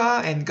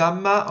alpha and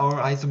gamma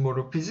are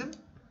isomorphism,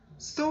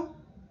 so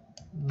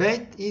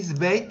beta is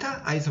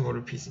beta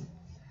isomorphism.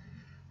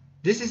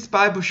 This is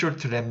 5 short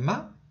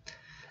lemma,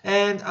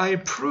 and I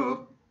prove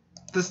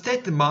the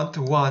statement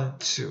 1,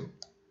 2.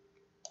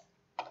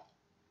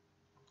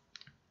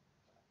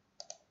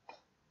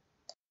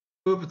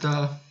 Prove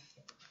the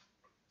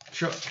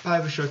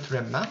 5 short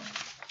lemma.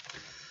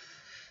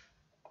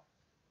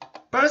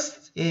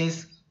 First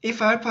is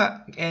if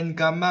alpha and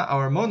gamma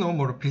are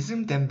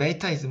monomorphism, then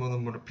beta is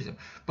monomorphism.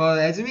 But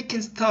as we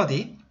can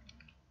studied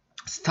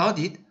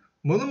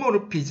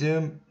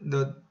monomorphism,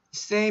 the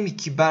same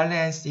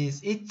equivalence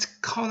is its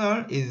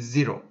kernel is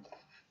 0.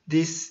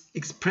 This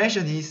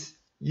expression is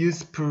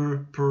used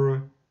for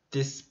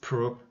this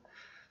proof.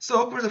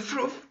 So for the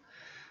proof,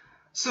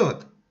 so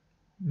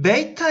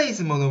beta is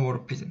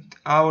monomorphism.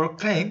 Our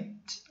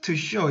claim to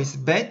show is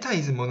beta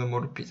is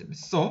monomorphism.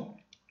 So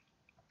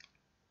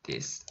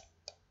this,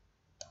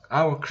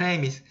 our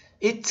claim is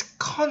its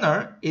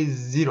kernel is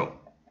 0.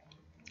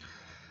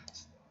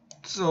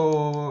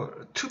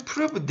 So to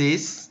prove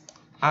this,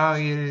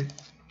 I'll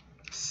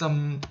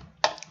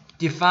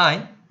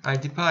define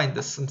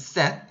some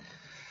set.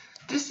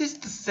 This is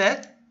the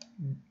set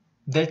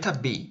delta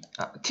B,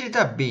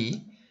 tilde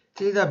B.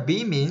 Tilde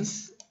B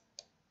means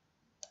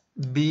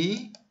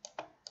B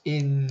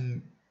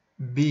in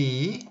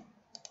B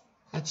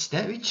such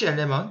that which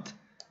element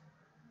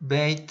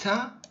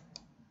beta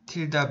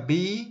tilde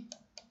B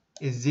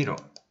is 0.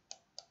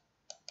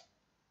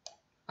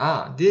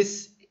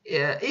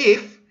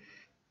 If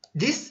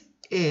this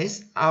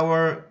is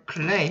our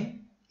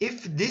claim,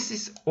 if this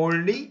is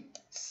only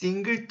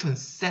singleton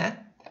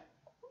set,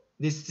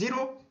 this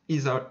 0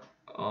 is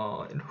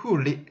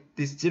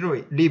this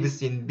 0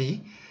 lives in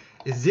B,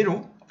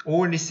 0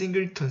 only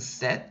singleton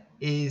set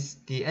is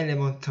the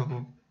element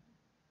of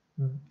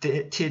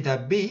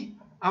tilde B,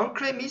 our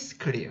claim is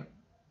clear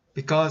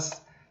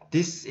because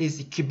this is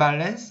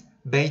equivalence,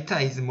 beta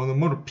is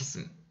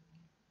monomorphism.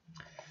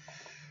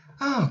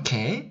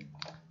 Okay,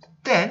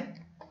 then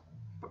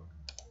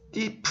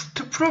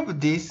to prove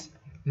this,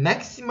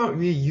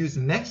 we use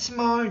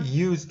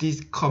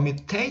these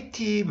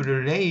commutative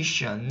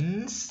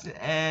relations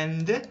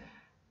and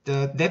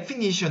the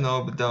definition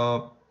of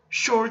the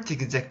short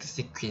exact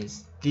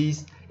sequence.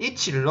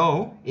 Each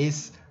law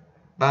is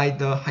by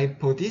the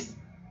hypothesis,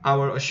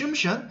 our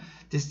assumption,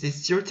 this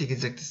is short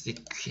exact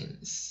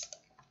sequence.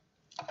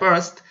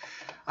 First,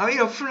 I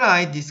will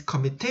apply this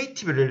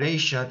commutative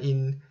relation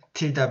in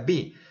tilde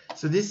B.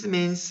 So this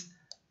means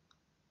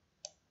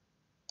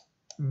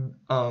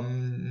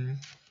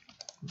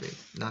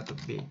not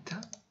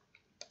beta,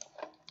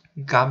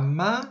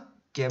 gamma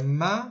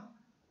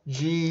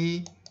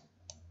G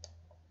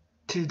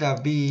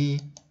tilde B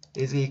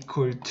is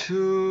equal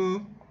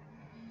to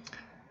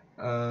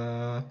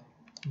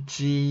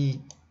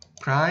G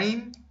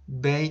prime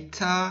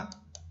beta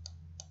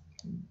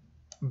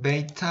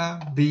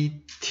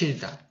B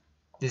tilde.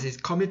 This is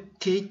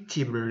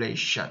commutative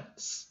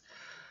relations.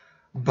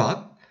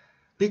 But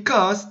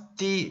because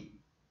the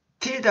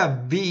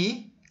tilde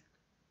B,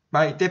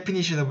 by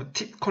definition of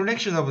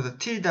collection of the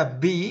tilde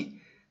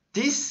B,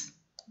 this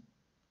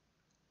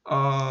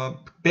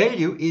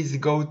value is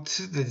go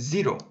to the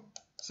 0.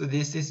 So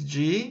this is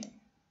G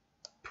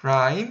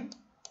prime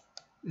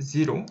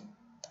 0.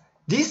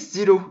 This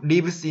 0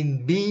 lives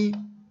in B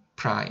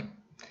prime.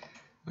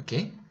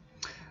 Okay.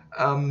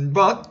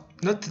 But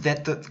note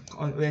that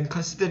when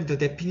considering the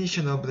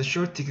definition of the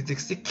short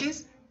exact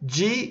sequence,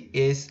 G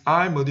is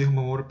R mod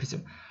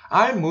homomorphism.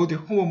 R mod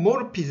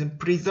homomorphism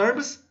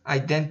preserves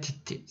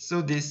identity.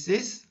 So this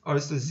is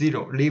also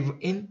 0, live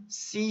in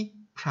C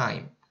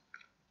prime.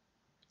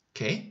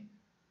 Okay.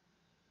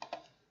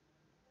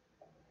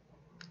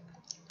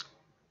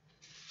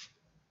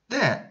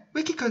 Then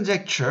we can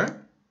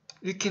conjecture,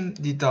 we can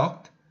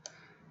deduct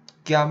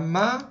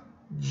gamma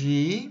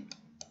G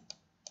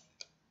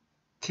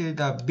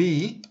tilde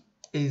B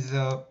is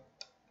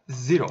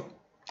 0.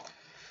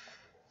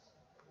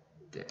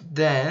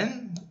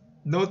 Then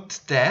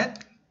note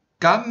that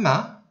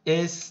gamma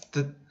is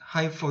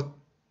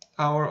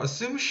our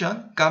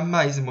assumption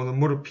gamma is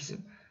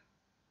monomorphism.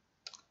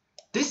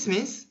 This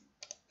means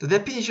the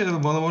definition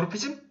of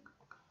monomorphism,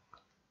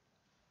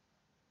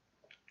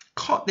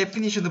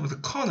 definition of the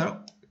kernel,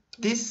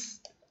 this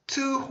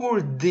to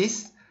hold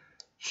this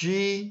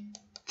G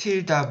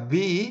tilde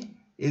B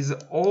is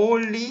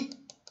only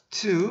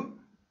to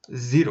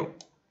 0.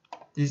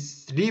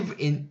 This live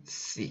in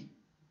C.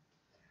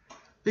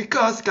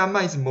 Because gamma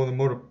is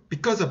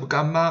because of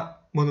gamma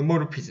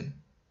monomorphism,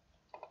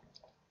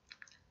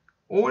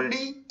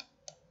 only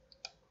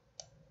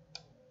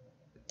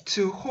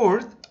to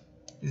hold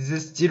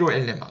this 0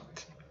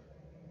 element.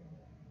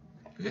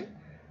 Okay?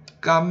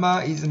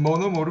 Gamma is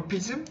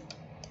monomorphism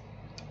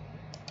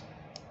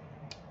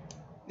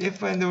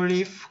if and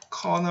only if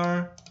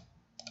kernel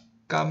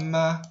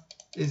gamma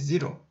is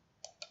 0.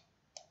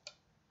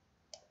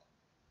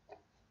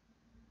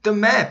 the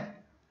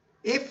map,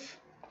 if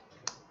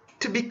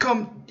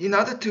in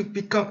order to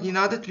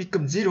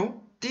become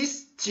 0,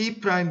 this G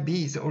prime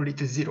B is only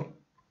to 0.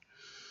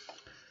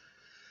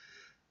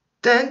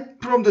 Then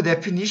from the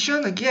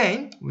definition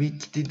again, we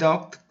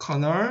deduct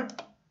corner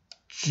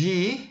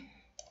G,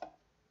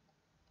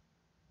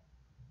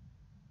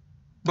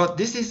 but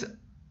this is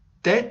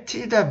del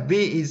tilde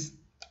B is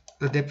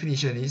the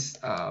definition is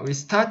we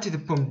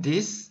started from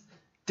this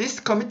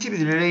commutative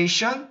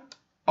relation,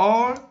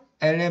 all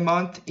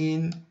element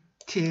in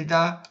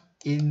tilde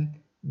in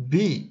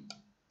B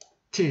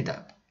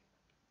tilde.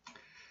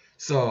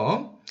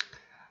 So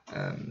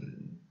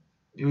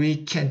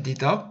we can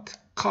deduct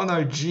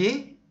corner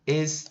G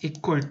is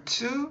equal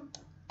to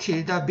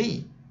tilde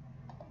B.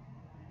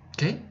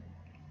 Okay.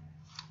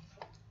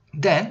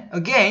 Then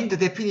again, the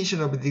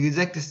definition of the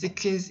exact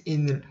sequence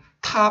in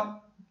top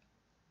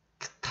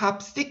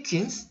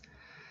sequence,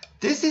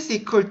 this is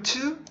equal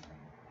to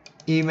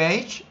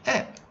image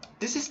F.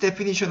 This is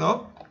definition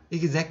of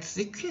exact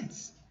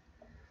sequence.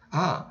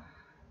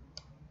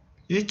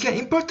 You can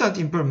important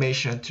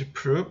information to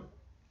prove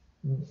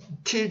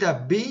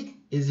tilde B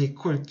is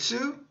equal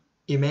to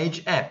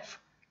image F.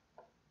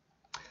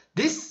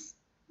 This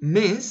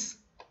means,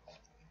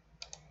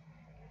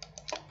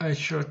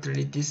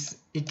 shortly, this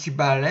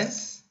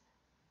equivalence,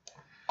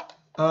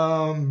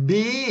 B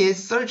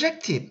is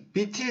surjective,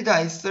 B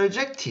tilde is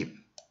surjective.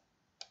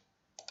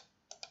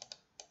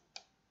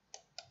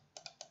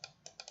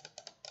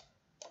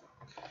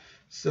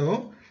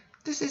 So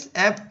this is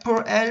F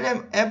for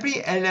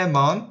every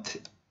element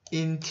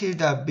in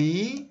tilde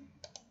B,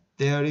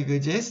 there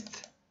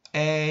exists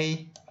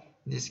A,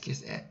 in this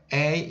case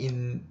A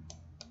in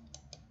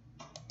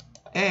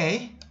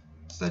A,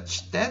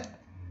 such that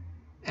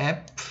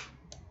F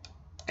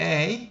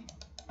A,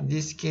 in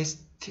this case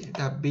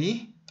tilde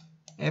B,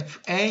 F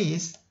A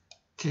is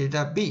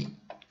tilde B.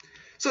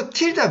 So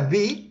tilde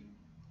B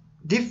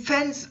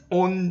depends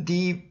on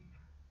the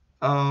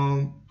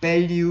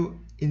value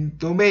in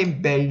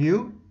domain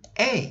value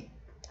A.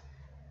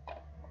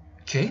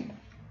 Okay.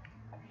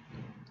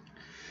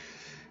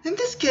 In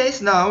this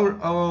case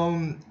now,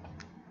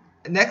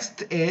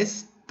 next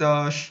is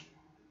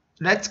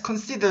let's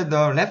consider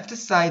the left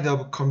side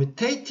of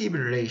commutative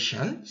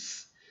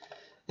relations.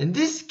 In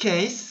this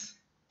case,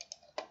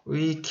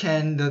 we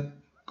can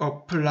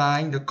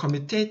apply the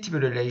commutative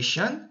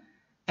relation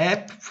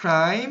F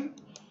prime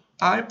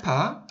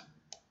alpha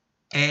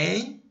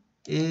A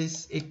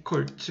is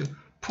equal to,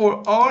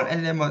 for all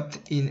elements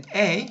in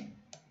A,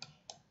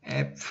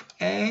 F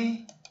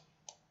A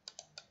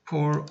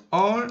for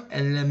all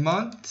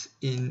elements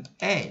in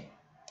A.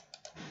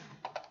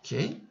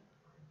 Okay.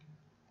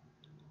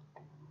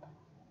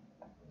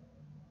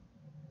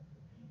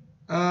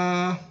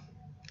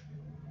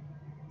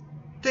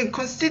 Then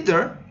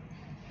consider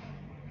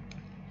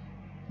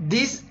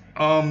this,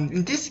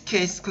 in this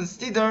case,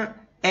 consider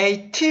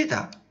A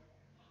tilde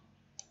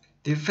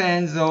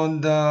depends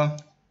on the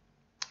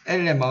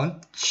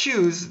element,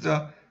 choose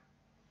the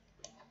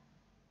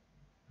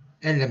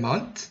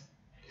element.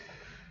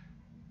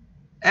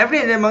 Every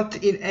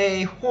element in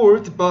A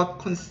holds, but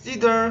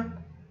consider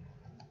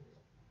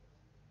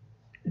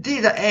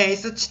tilde A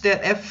such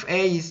that FA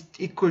is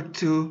equal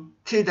to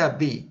tilde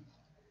B.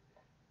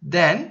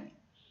 Then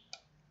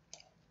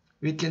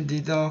we can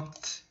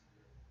deduct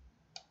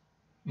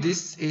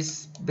this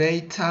is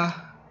beta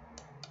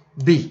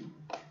B.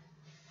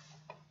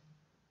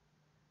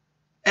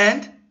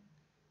 And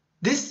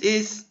this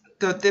is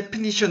the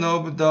definition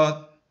of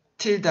the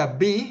tilde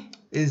B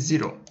is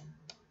 0.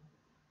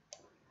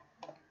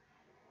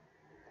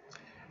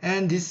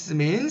 And this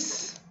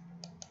means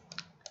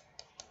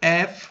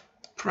F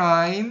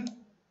prime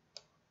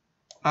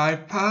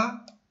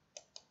alpha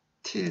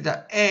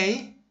tilde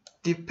A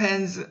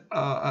depends,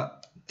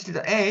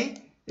 tilde A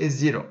is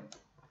 0.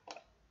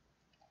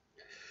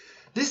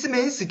 This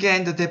means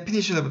again the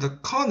definition of the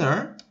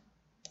corner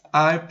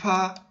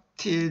alpha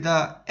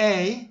tilde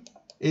A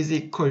is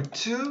equal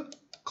to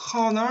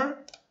corner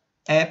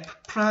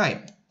F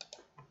prime.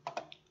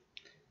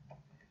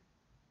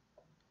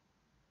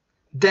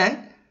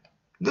 Then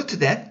note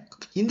that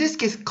in this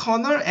case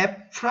corner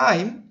F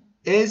prime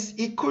is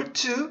equal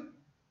to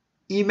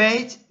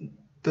image,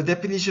 the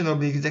definition of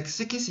the exact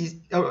sequence is,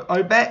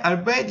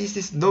 albeit this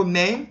is no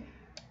name,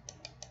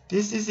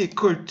 this is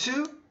equal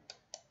to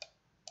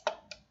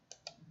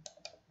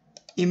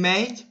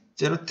image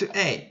 0 to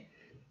A.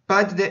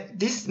 But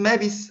this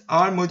map is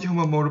R-mode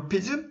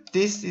homomorphism.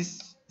 This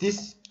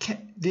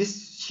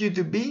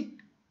should be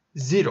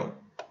 0.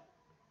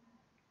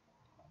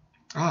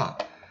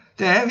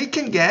 Then we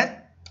can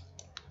get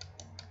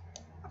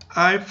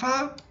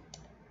alpha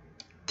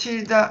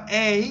tilde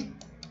A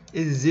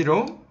is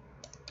 0.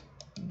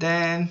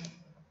 Then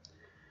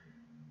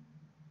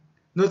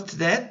note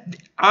that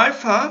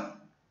alpha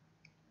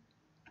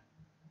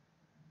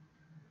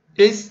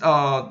is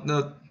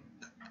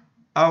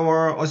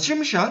our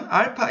assumption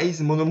alpha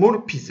is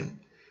monomorphism.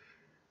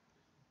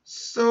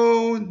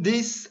 So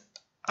this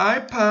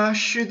alpha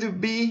should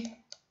be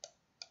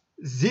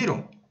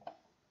 0.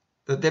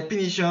 the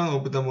definition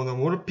of the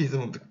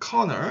monomorphism of the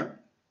kernel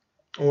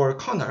or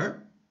kernel.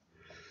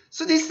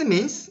 So this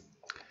means,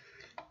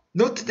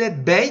 note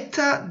that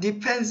beta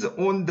depends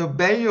on the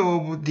value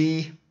of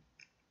the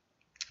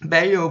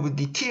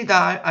tilde,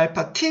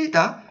 alpha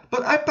tilde,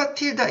 but alpha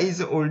tilde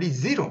is only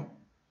 0.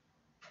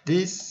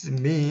 This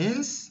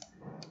means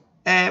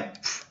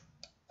f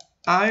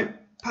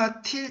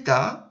alpha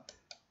tilde,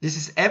 this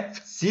is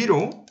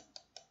f0,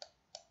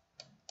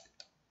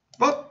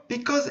 but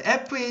because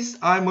f is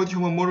R-mod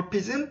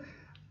homomorphism,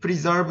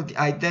 preserve the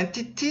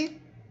identity.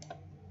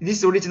 This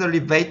is originally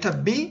beta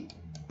b,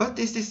 but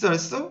this is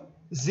also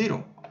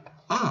 0.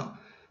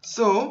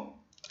 So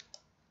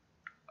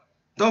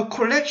the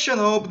collection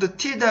of the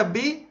tilde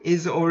b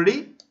is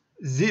only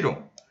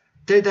 0.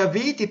 Tilde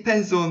b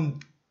depends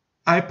on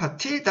alpha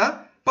tilde,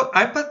 but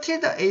alpha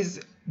tilde is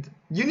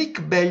unique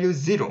value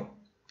 0.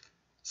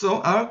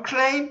 So our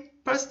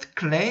first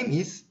claim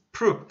is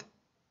proved.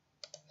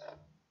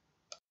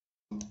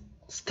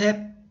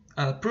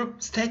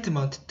 Proof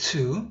statement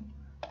 2,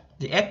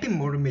 the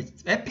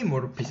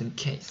epimorphism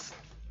case.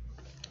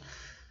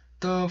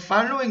 The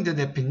following the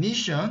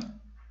definition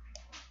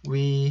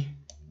we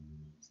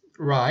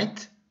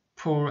write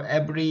for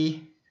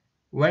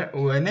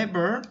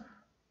whenever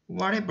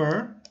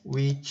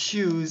we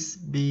choose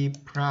B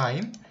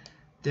prime,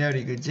 there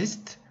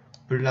exists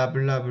blah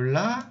blah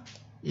blah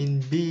in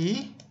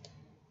B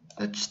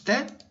such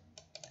that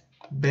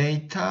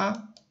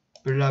beta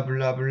blah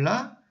blah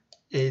blah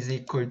is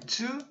equal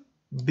to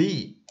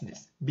B.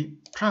 This B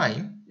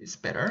prime is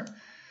better.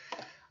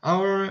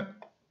 Our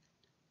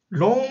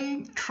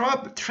long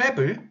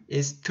travel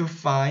is to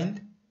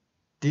find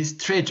this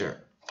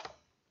treasure.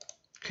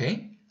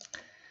 Okay.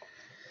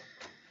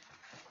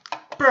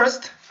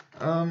 First,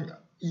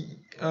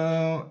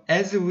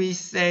 as we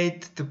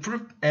said,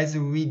 as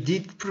we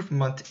did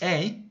provement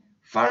A,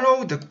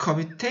 follow the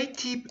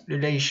commutative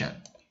relation.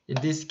 In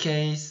this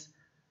case,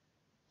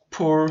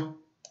 for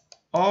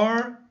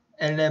all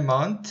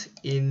element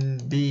in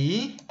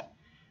B,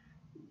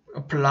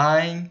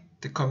 applying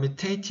the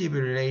commutative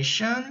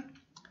relation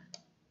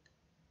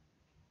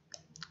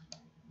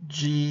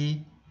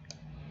G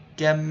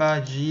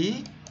gamma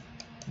G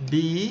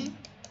B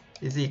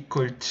is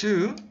equal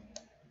to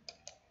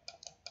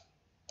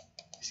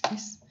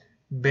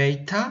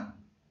beta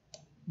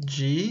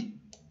G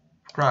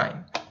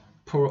prime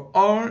for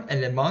all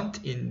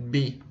element in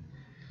B.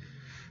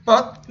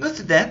 But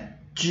note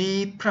that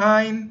G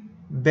prime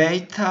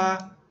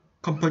beta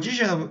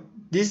composition of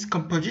this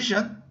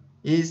composition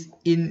is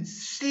in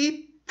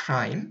C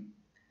prime.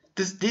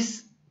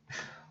 This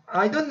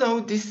I don't know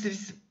this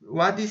is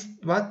what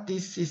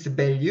this is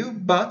value,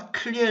 but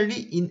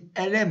clearly in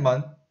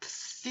element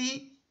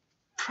C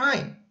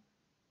prime.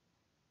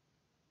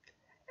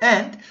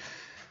 And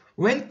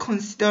when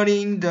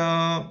considering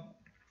the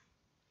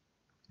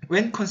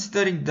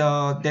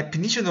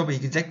definition of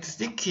exact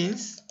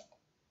sequence,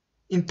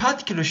 in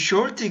particular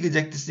short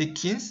exact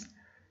sequence,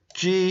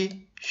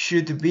 G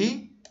should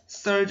be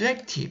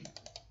surjective.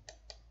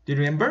 Do you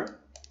remember?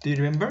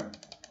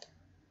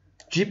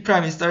 G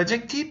prime is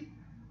surjective,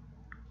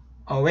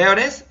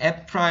 whereas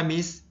F prime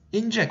is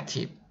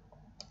injective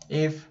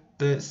if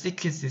the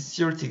sequence is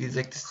short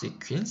exact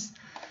sequence.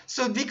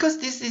 So because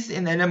this is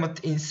an element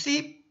in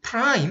C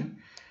prime,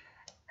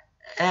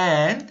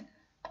 and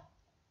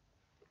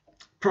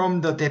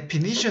from the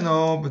definition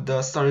of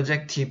the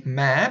surjective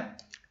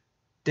map,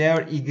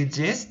 there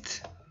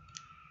exists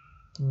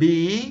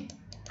B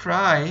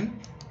prime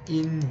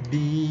in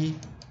B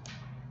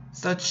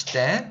such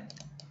that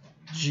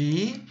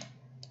G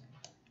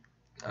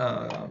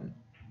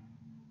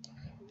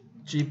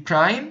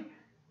prime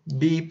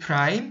B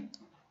prime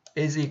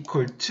is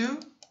equal to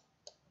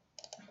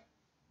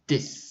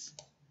this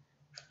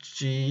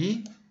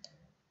G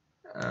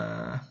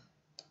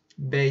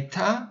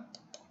beta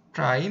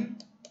prime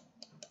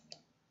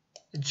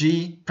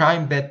G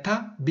prime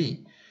beta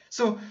B.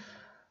 So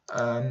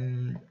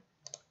in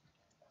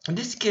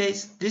this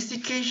case, this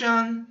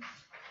equation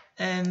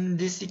and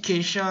this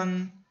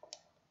equation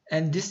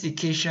and this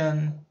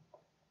equation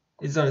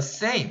is the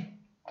same.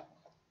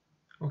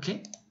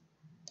 Okay.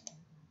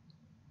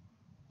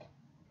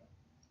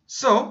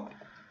 So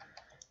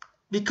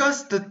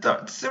because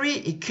the three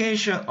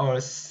equations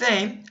are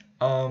same,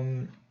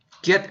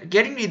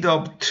 getting rid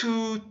of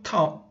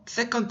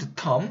second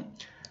term,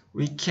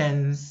 we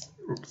can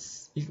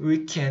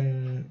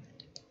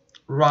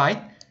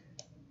write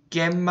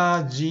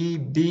gamma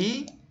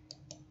GB.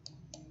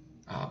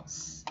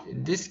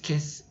 In this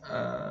case,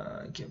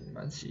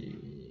 gamma G.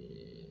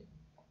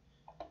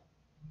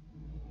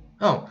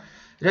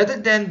 Rather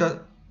than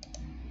the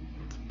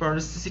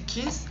first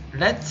sequence,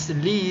 let's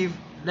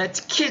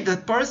kill the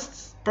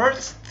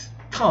first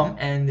term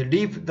and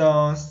leave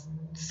the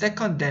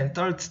second and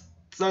third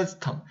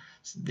term.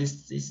 So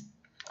this is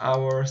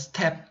our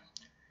step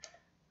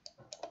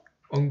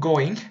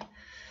ongoing.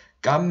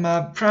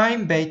 Gamma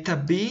prime beta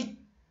B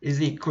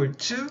is equal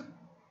to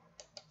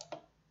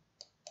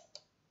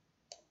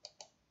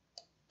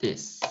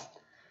this,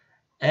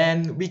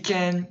 and we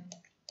can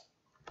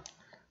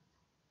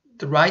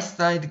the right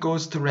side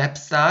goes to left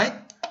side,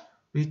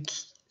 we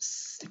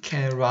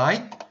can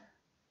write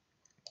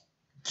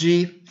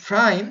G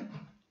prime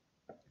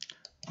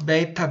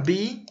beta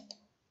B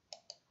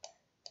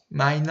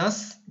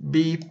minus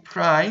B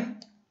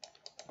prime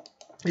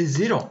is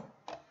 0.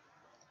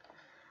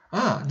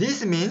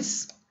 This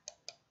means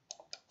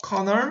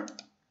corner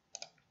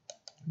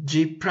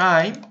G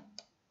prime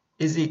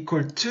is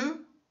equal to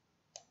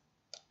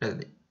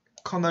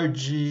corner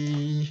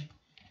G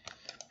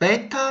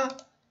beta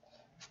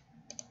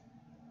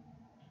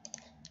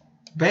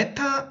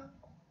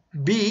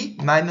B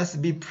minus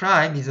B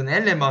prime is an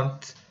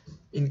element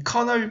in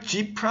corner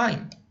G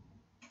prime.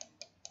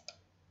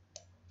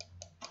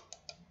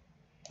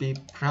 B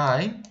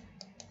prime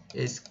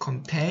is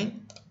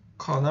contained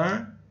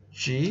corner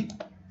G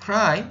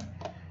prime,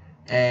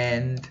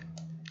 and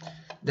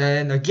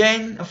then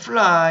again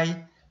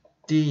apply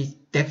the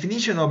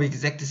definition of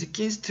exact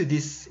sequence to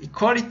this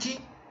equality.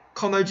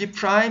 Corner G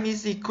prime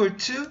is equal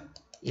to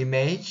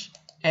image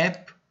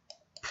F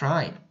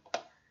prime.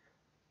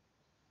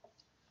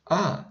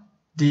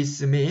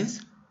 This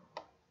means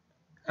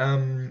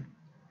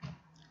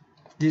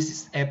this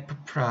is F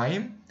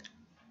prime.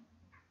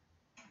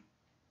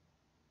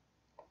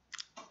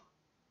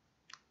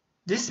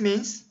 This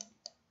means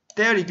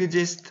there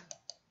exists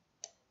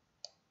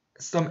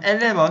some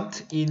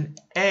element in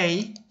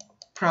A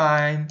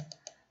prime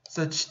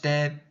such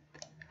that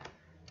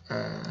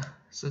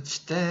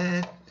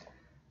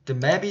the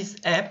map is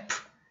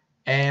F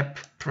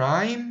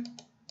prime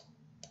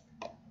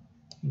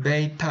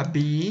beta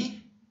B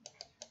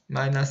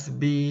minus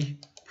B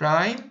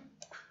prime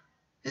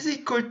is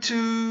equal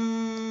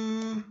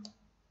to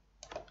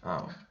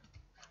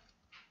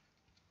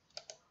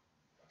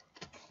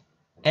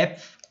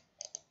F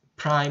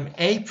prime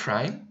A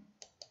prime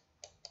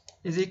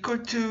is equal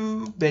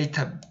to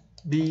beta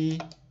B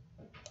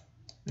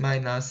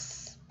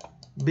minus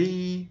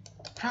B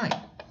prime.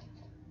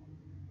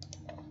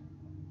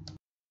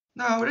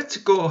 Now let's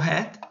go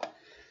ahead.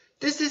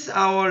 This is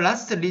our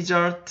last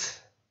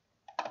result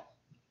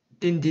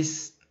in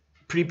this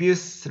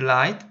previous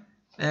slide,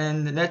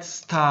 and let's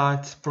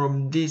start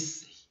from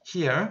this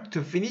here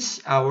to finish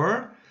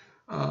our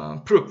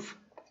proof.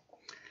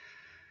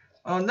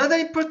 Another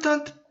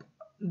important,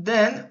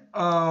 then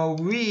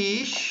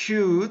we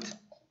should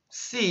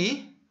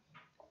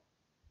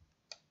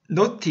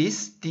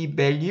notice the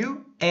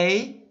value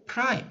A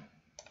prime,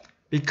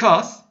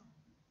 because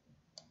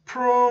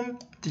from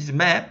this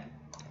map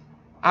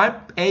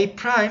A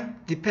prime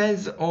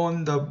depends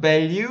on the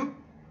value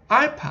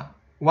alpha.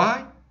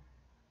 Why?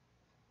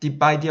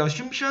 By the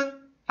assumption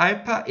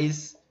alpha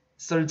is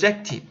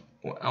surjective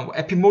or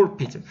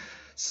epimorphism.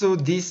 So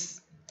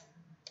this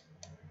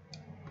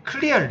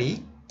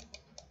clearly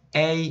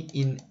A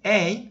in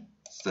A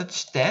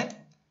such that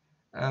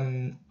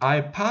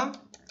alpha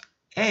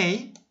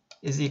A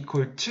is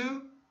equal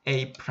to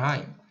A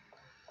prime.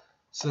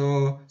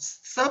 So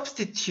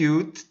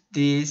substitute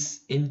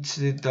this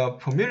into the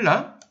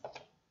formula.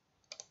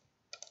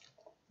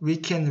 We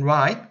can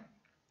write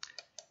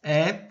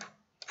F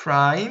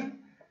prime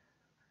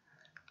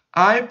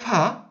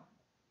alpha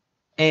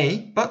A,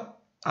 but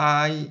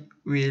I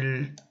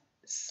will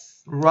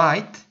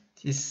write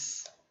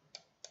this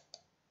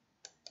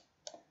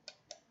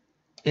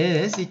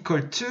is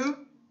equal to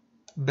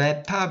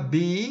beta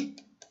B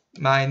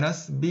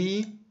minus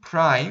B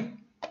prime.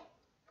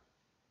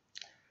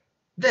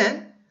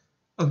 Then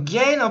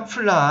again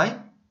apply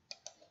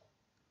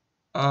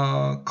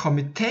a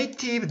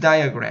commutative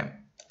diagram.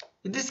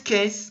 In this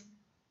case,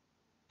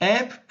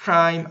 F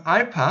prime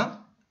alpha,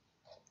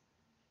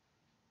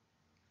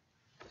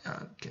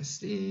 you can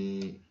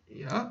see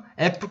here,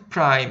 F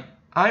prime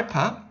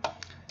alpha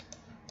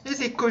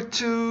is equal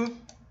to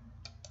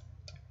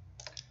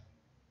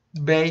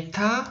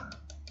beta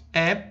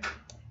F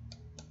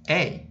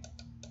A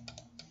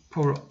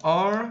for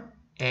all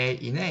A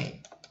in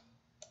A.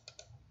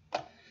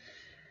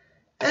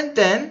 And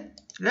then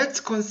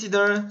let's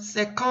consider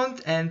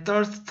second and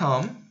third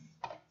term.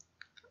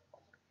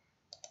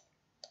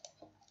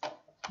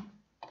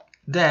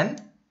 Then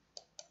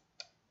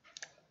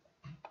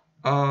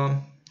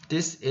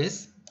this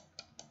is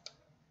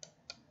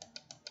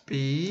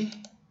B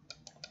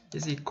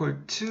is equal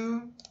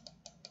to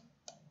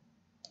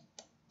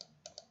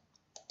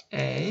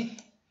A,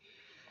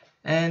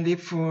 and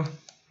if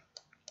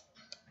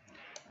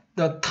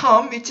the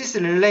term which is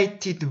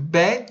related to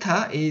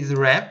beta is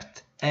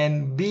left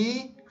and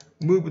B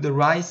move the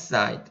right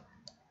side,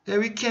 then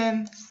we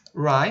can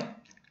write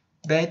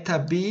beta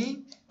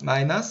B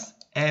minus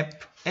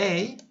F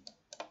A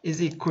is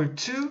equal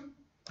to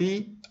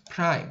B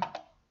prime.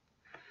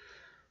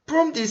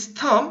 From this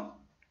term,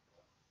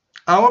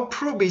 our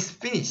proof is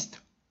finished.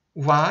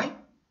 Why?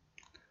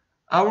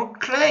 Our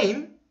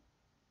claim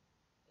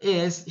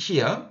is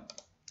here.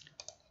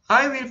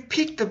 I will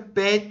pick the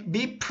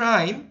B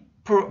prime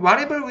for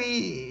whatever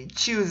we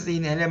choose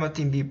in element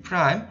in B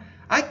prime.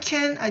 I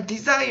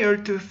desire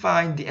to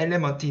find the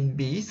element in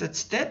B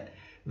such that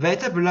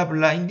beta blah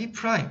blah in B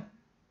prime.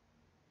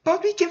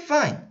 But we can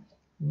find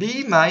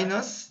B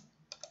minus,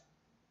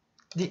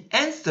 the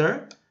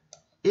answer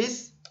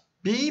is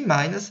B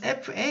minus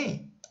FA.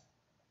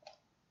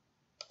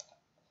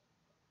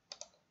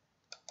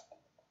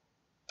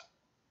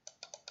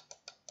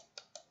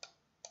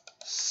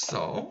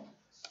 So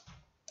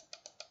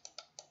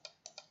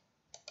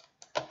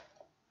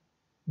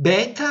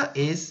beta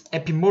is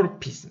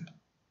epimorphism.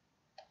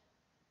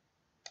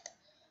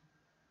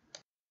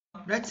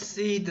 Let's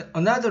see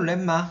another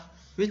lemma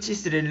which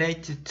is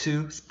related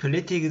to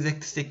split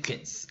exact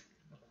sequence.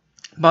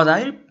 But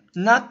I'll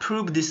not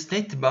prove this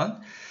statement,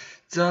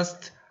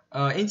 just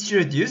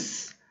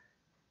introduce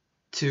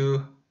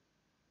to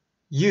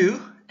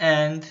you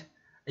and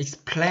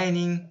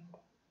explaining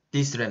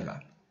this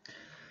lemma.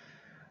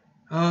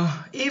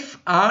 If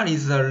R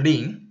is a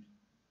ring,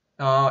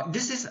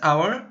 this is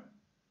our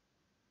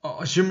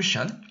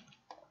assumption.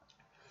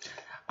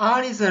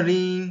 R is a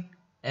ring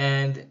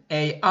and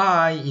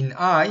AI in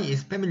I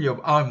is family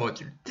of R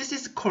module. This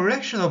is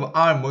collection of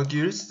R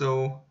modules,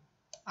 so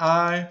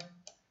R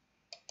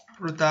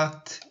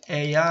product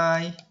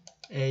AI,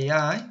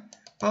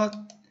 but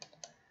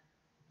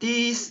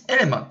this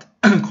element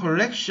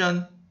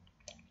collection,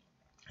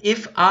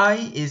 if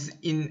I is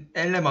in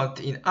element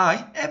in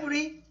I,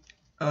 every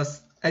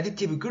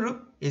additive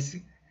group is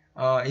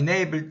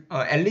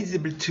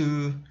eligible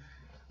to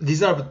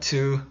dissolve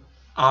to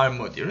R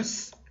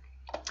modules.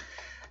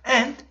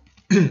 And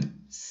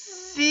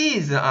C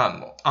is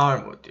R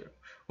module.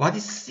 What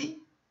is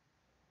C?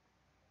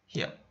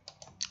 Here.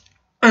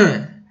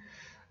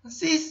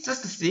 C is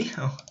just C.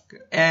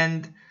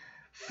 And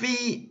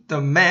phi, the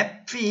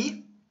map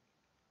phi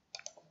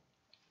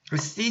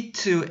C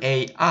to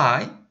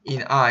AI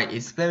in I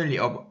is family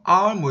of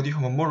R module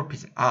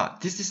homomorphism.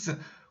 This is a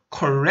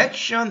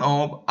correction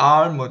of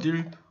R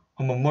module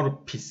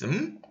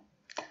homomorphism.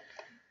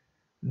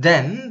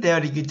 Then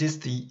there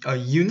exists a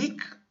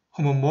unique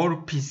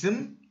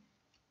homomorphism,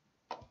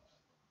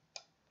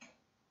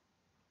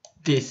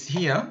 this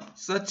here,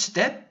 such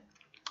that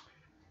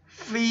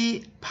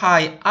phi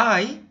pi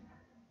I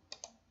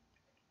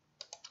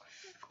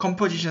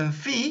composition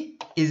phi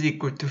is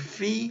equal to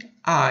phi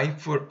I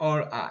for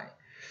all I.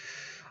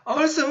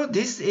 Also,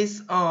 this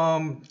is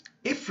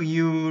if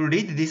you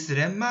read this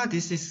lemma,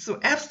 this is so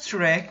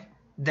abstract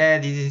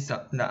that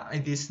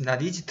it is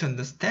not easy to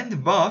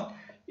understand, but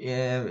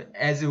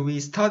as we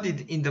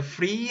studied in the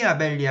free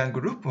abelian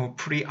group or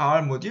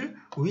pre-R module,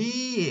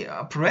 we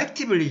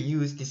proactively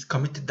use this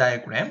commit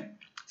diagram.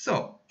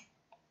 So,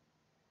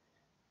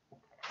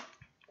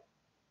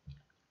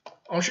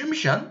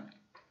 assumption,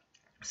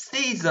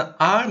 C is the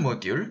R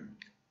module,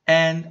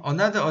 and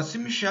another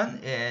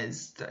assumption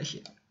is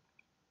here.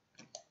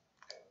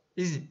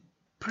 Is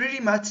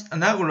pretty much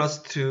analogous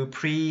to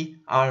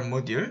pre-R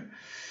module.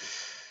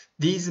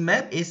 This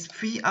map is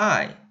phi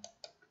I.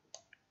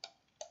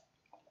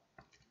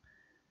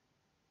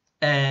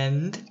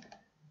 And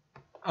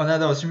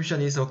another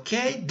assumption is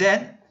okay,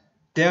 then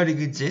there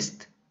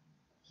exists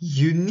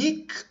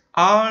unique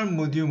R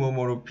module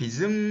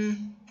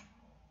homomorphism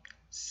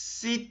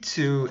C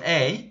to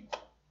A.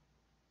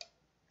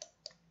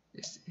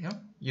 This here,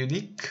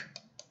 unique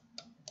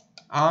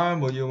R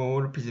module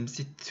homomorphism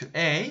C to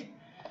A.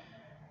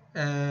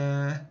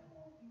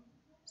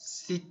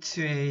 C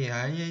to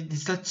AI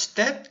such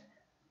that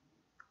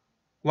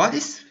what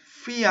is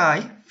phi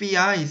I? Phi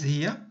I is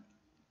here.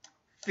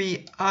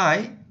 Phi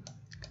I,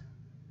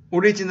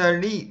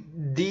 originally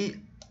the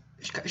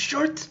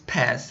short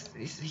path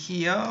is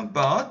here,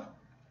 but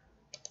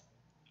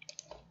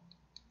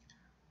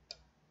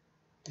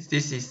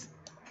this is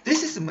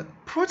a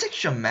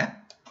projection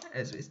map,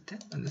 as we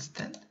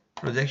understand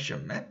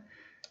projection map.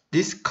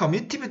 This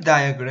commutative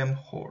diagram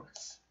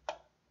holds.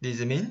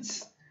 This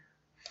means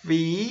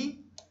phi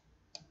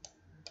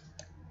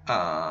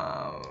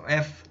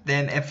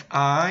then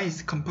Fi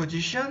is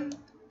composition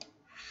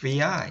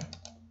phi I.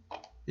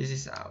 This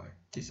is our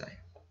design.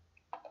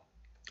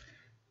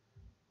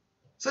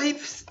 So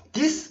if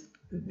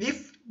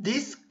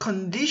this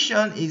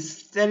condition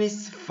is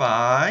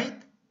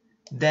satisfied,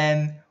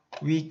 then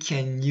we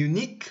can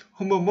unique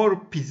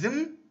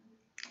homomorphism,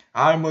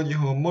 R module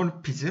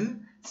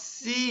homomorphism,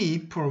 C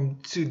from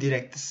 2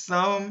 direct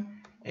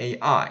sum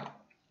AI.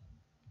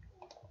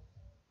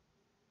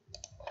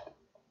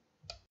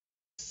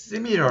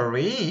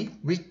 Similarly,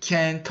 we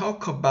can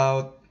talk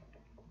about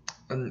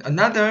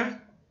another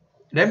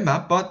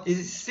lemma, but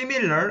it's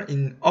similar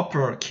in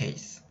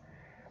uppercase.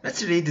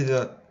 Let's read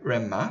the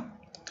lemma.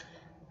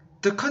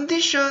 The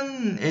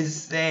condition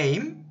is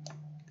same.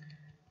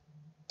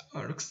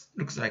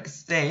 Looks like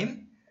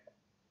same.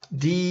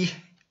 The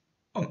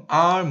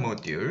R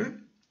module,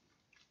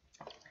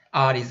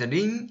 R is a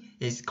ring,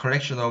 is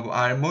collection of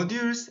R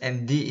modules,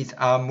 and D is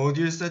R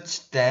module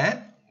such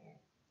that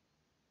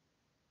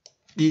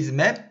this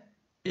map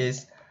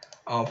is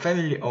a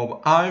family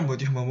of R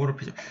module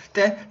homomorphism.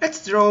 Then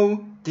let's draw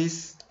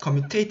this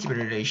commutative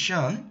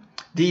relation.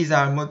 D is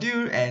R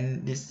module,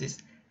 and this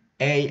is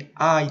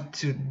AI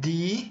to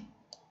D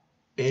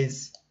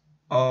is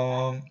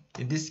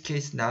in this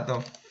case not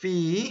a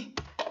phi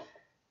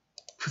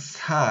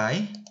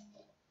psi,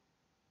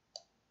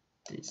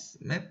 this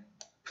map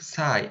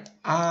psi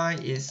I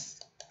is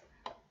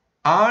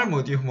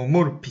R-modulo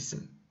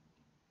homomorphism.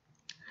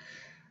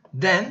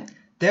 Then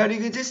there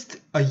exists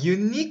a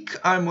unique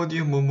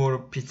R-modulo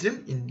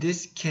homomorphism. In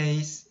this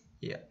case,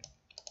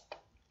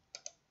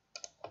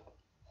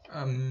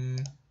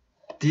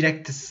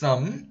 direct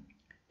sum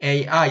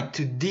AI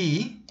to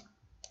D.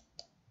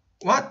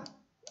 What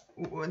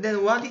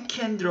we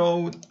can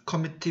draw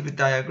commutative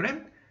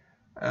diagram?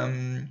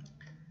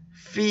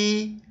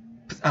 Phi,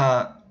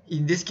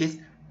 in this case,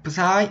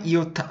 psi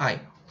iota I.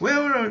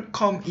 Where will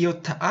come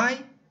iota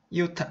I?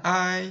 Iota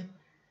I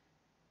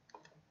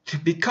to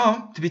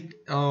become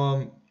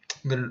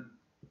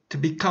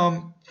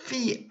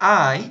phi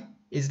I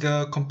is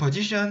the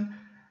composition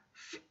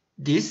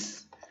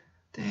this.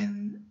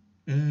 Then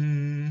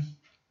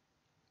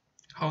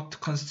how to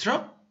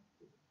construct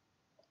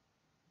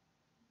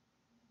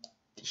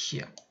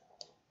here?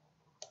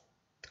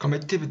 The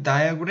commutative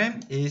diagram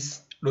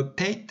is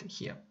rotate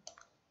here.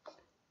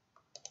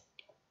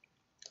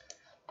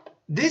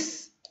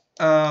 This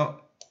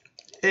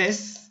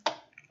is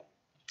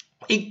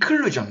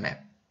inclusion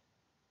map.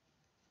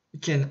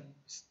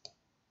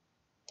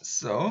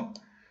 So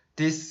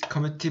this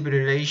commutative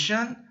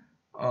relation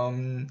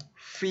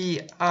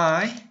phi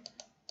I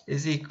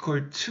is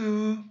equal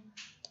to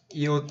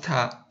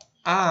iota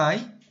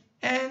I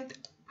and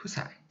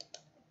psi.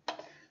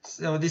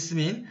 So this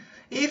means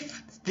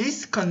if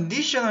these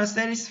conditions are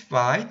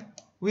satisfied,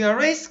 we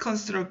always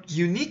construct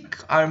unique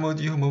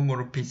R-modulo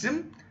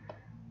homomorphism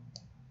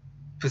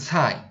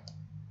psi.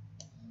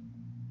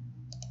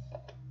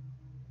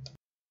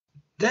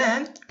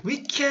 Then we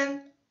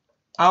can,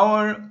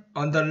 our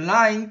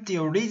underlying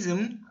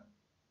theorism,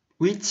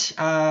 which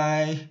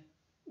I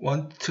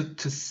want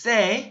to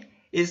say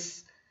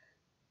is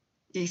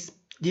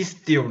this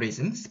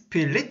theorism,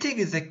 spiritic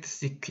exact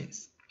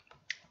sequence.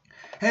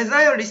 As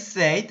I already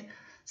said,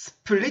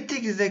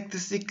 spiritic exact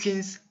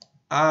sequence,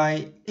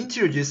 I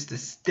introduced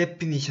this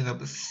definition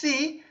of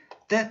C,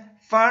 that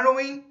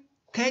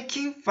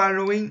taking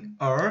following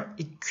are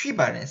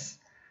equivalence.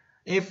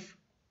 If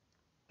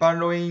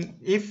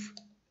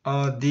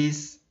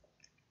this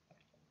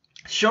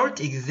short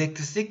exact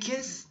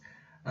sequence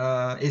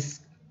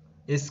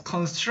is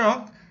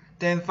construct,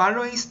 then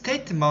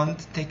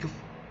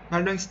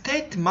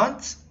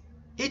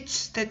each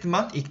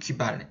statement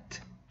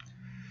equivalent.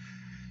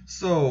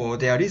 So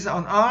there is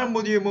an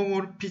R-modulo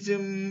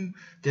homomorphism.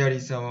 There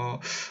is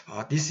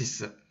this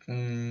is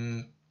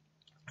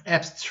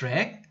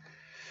abstract.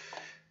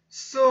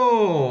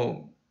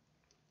 So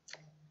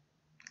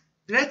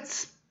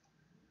let's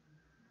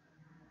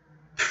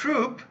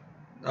prove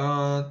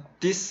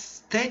this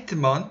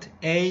statement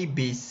A,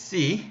 B,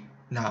 C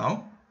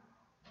now.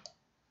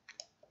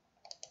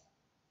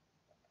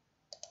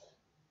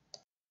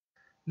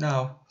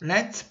 Now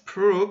let's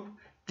prove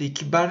the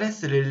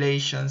equivalence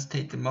relation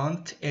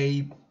statement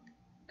A,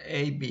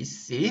 B,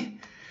 C.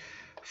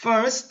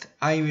 First,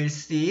 I will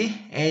see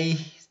A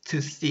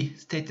to C,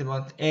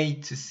 statement A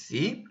to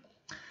C.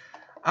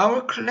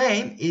 Our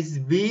claim is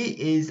B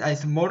is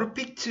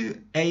isomorphic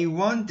to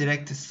A1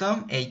 direct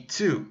sum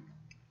A2.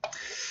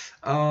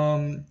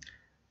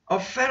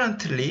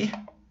 Apparently,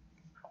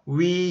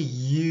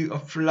 you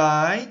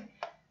apply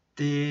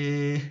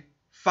the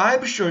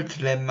 5 short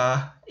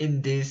lemma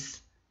in this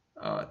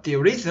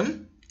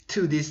theorism,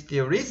 to this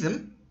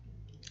theorism,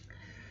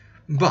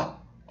 but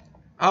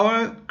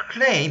our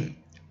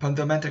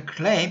fundamental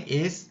claim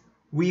is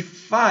we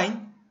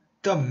find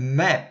the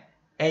map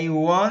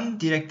A1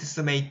 direct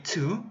sum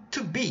A2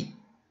 to B.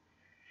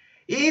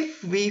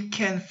 If we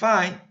can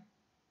find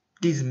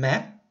this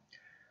map,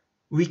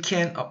 we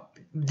can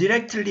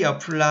directly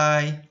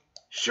apply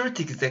short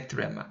exact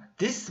lemma.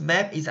 This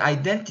map is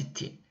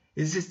identity.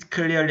 This is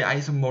clearly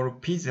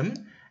isomorphism,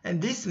 and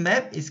this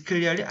map is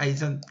clearly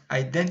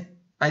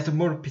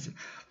isomorphism.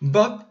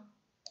 But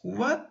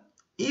what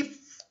if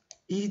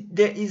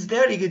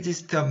there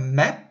exists a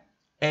map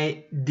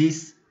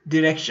this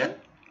direction?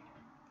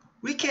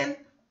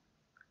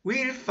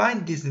 We'll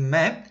find this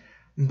map,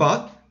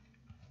 but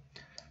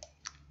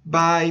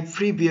by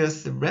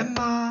previous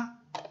lemma,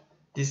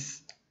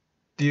 this,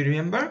 do you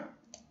remember?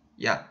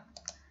 Yeah.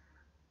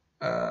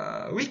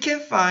 We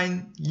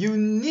find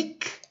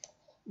unique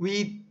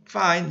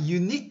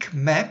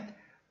map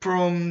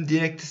from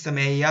direct sum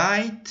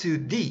AI to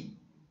D.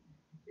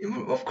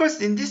 Of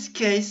course, in this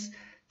case,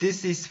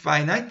 this is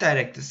finite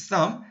direct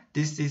sum,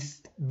 this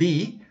is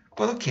B,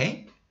 but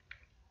okay.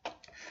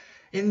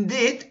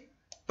 Indeed,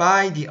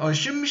 by the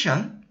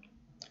assumption,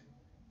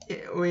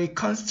 we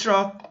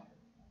construct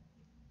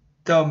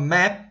the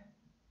map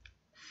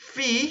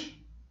phi.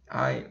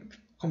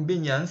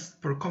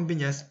 For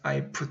convenience,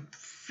 I put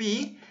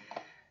phi.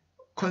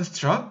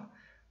 Construct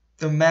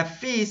the map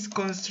phi is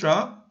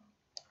construct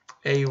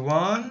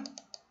A1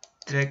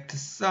 direct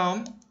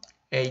sum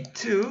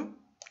A2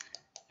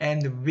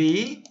 and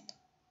B,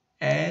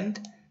 and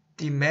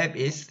the map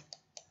is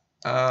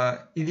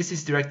this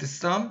is direct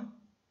sum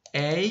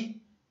A1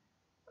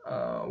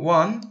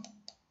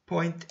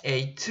 point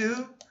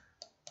A2,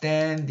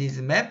 then this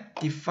map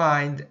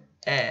defined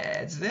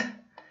as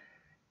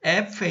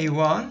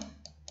FA1,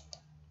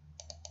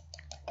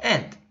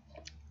 and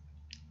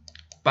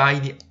by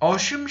the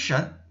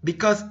assumption,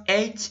 because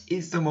H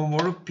is the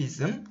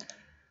homomorphism,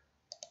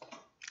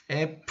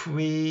 if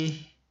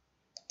we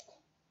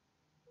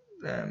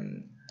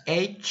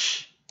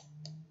H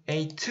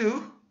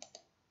A2,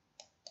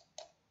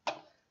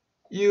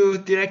 you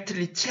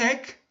directly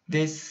check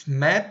this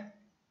map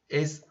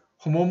is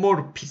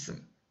homomorphism.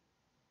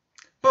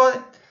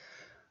 But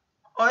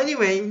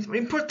anyway,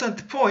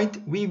 important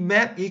point, we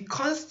can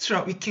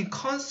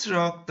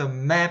construct the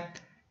map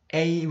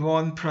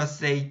A1 plus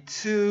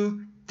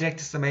A2 direct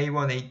sum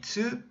A1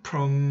 A2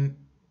 from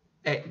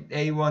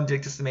A1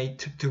 direct sum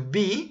A2 to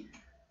B.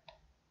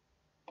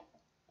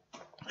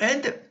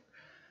 And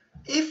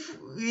if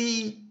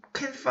we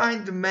can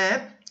find the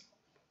map,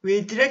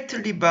 we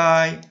directly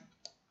by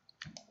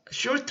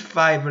short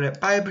 5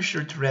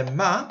 short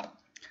lemma,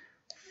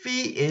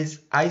 phi is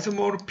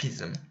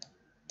isomorphism.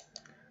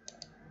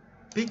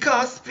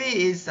 Because phi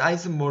is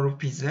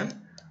isomorphism,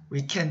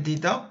 we can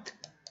deduct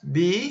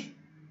B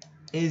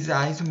is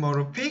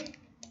isomorphic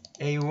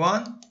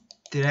A1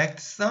 direct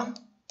sum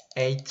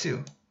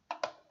A2.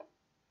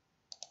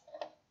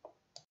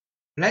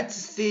 Let's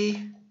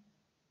see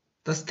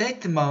the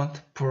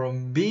statement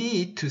from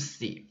B to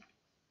C.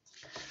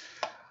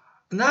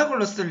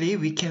 Analogously,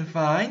 we can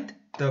find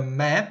the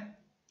map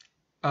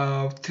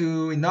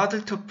in order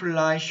to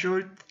apply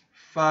short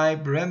 5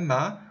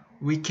 lemma,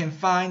 we can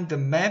find the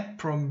map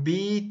from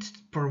B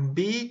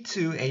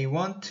to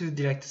A1 to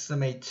direct sum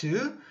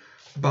A2,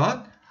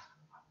 but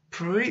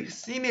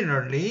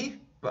similarly,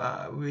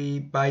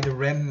 by the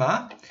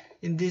lemma,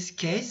 in this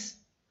case,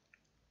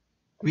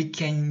 we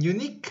can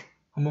unique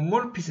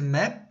homomorphism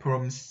map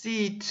from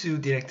C to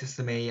direct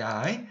sum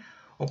AI.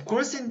 Of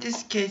course, in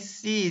this case,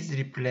 C is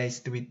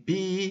replaced with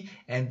B,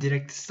 and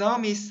direct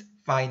sum is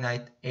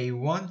finite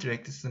A1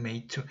 direct sum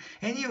A2.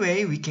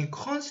 Anyway, we can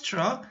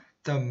construct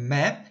the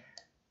map,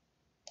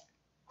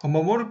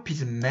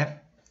 homomorphism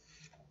map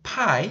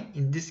pi.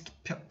 In this,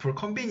 for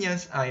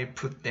convenience, I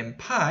put them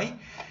pi,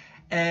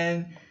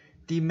 and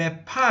the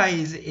map pi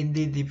is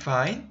indeed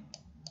defined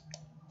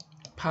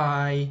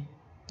pi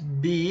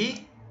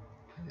B.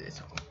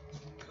 So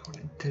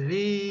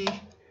currently,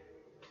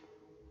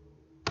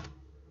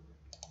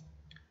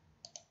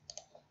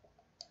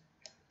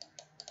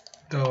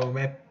 the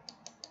map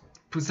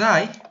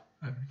psi,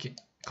 okay,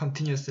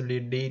 continuously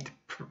read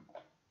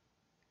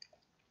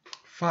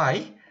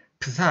phi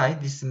psi,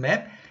 this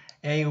map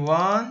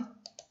A1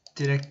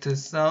 direct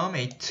sum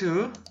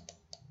A2.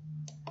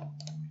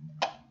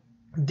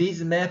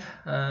 This map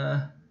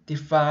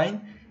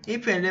define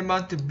if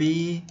element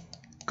B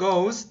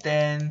goes,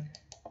 then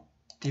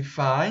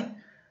define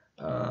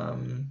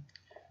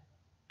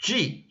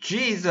G.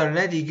 G is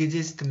already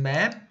exist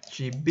map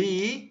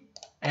GB,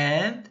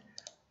 and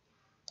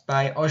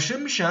by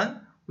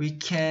assumption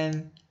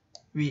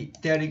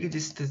there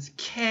exists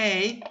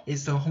K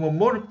is a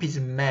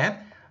homomorphism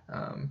map,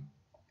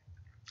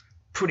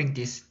 putting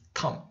this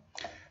term.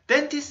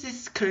 Then this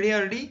is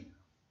clearly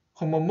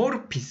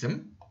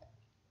homomorphism,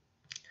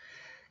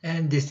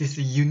 and this is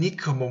a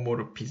unique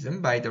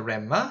homomorphism by the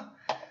lemma,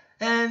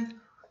 and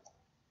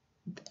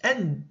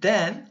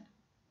then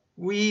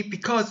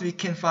because we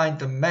can find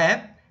the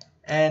map,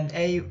 and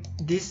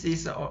this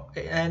is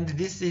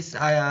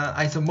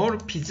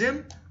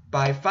isomorphism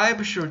by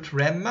 5 short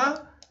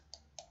lemma,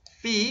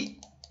 phi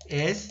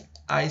is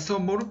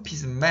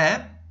isomorphism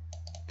map,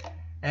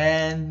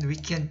 and we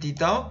can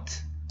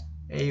deduct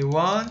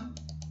A1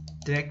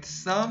 direct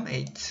sum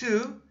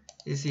A2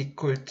 is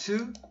equal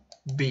to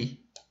B.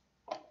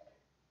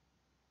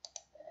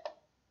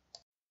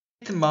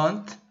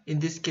 Statement in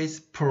this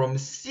case from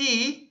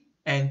C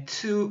and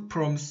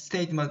from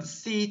statement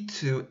C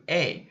to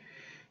A.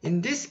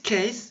 In this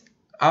case,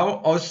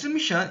 our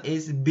assumption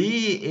is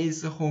B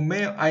is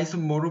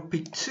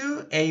isomorphic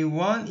to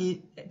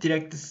A1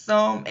 direct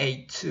sum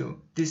A2.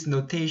 This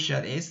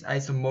notation is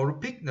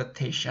isomorphic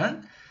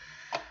notation.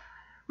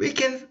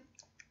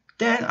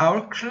 Then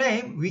our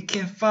claim, we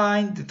can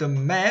find the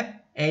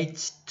map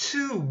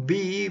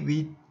H2B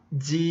with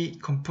G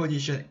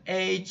composition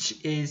H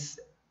is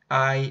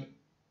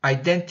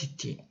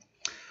identity.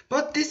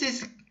 But this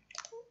is,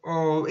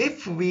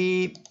 if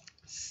we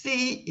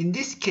see, in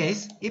this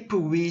case, if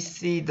we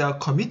see the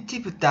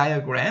commutative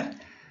diagram,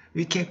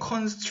 we can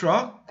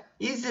construct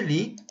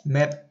easily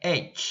map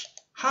H.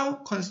 How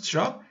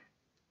construct?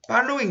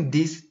 Following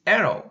this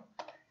arrow.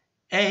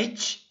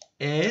 H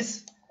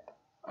is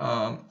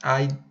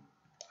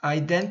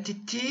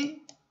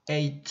identity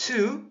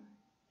A2,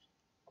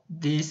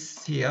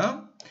 this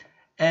here,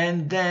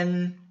 and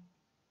then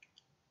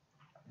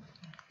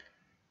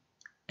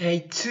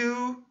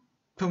A2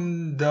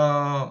 from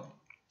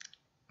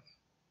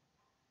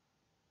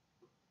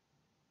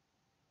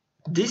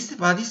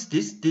what is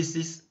this? This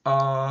is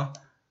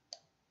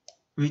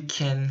we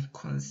can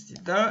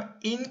consider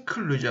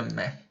inclusion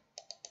map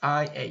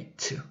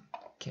IA2.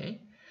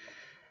 Okay,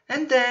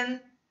 and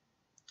then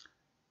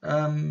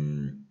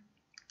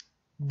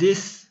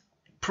this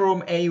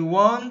from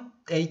A1,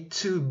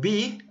 A2,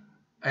 B,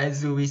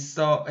 as we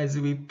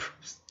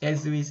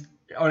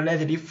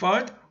already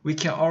referred, we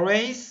can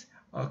always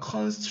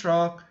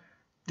construct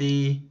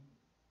the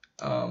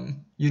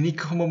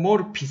unique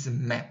homomorphism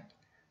map.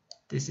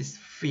 This is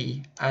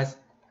phi, as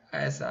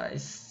I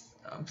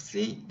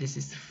see, this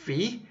is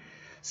phi.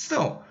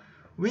 So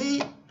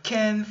we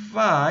can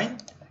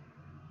find,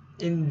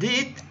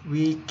 indeed,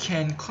 we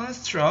can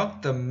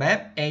construct the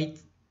map 8,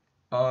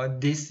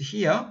 this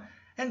here,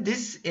 and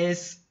this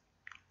is,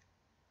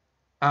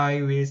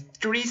 I will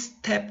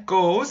 3-step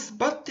goals,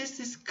 but this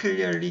is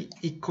clearly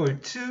equal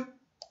to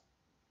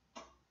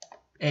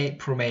A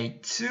from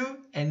A2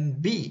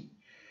 and B.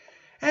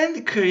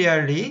 And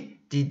clearly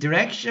the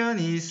direction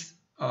is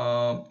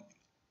the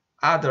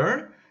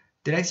other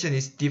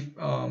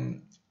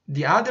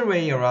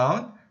way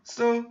around,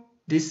 so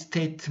this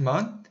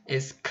statement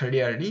is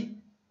clearly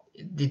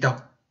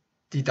deduct.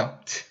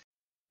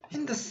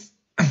 In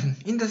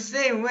the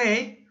same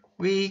way,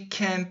 we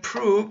can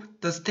prove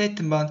the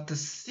statement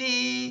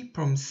C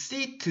from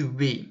C to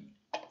B.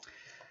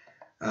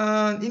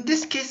 In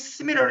this case,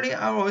 similarly,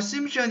 our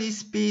assumption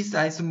is B is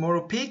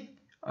isomorphic.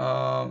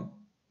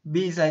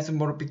 B is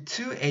isomorphic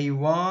to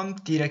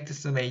A1 direct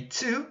sum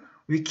A2.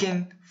 We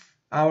can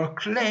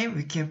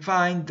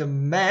find the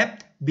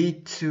map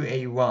B to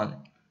A1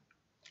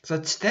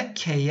 such that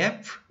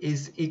KF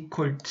is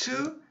equal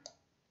to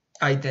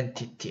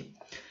identity.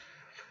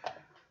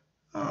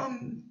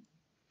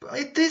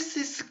 This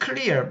is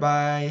clear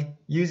by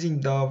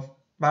using the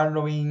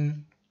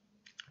following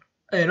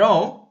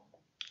arrow.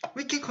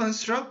 We can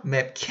construct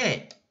map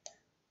K.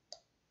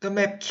 The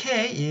map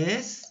K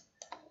is,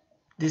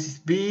 this is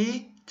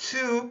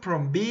B2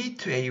 from B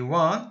to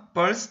A1.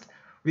 First,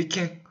 we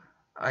can,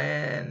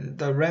 and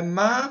the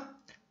lemma,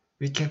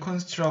 we can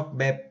construct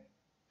map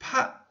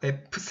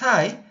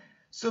psi.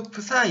 So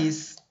psi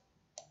is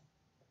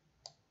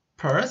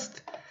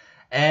first,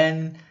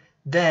 and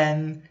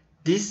then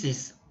this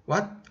is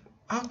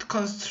how to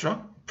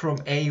construct from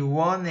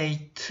A1,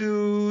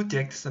 A2,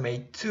 direct sum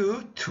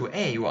A2 to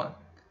A1.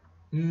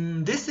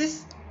 This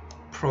is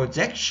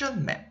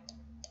projection map.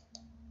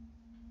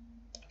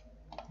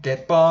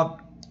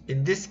 But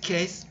in this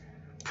case,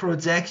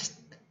 project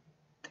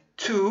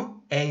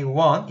to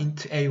A1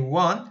 into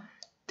A1.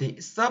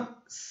 The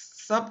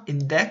sub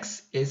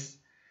index is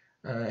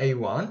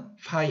A1,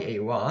 phi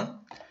A1,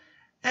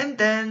 and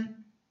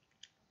then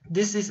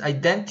this is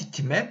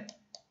identity map.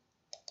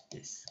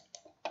 Yes.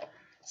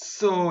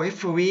 So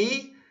if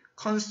we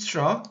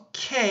construct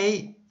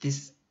K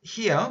this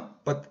here,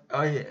 but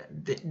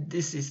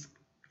this is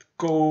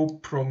go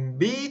from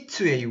B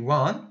to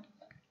A1,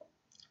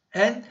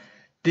 and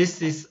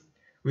this is,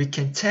 we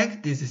can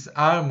check this is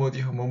R mod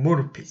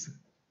homomorphism.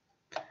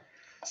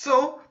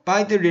 So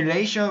by the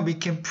relation, we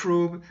can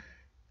prove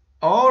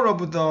all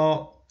of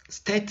the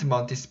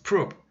statement is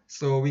proved.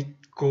 So we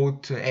go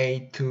to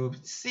A to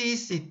C,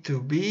 C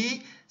to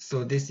B.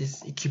 So this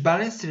is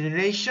equivalence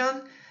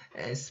relation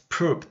is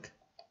proved.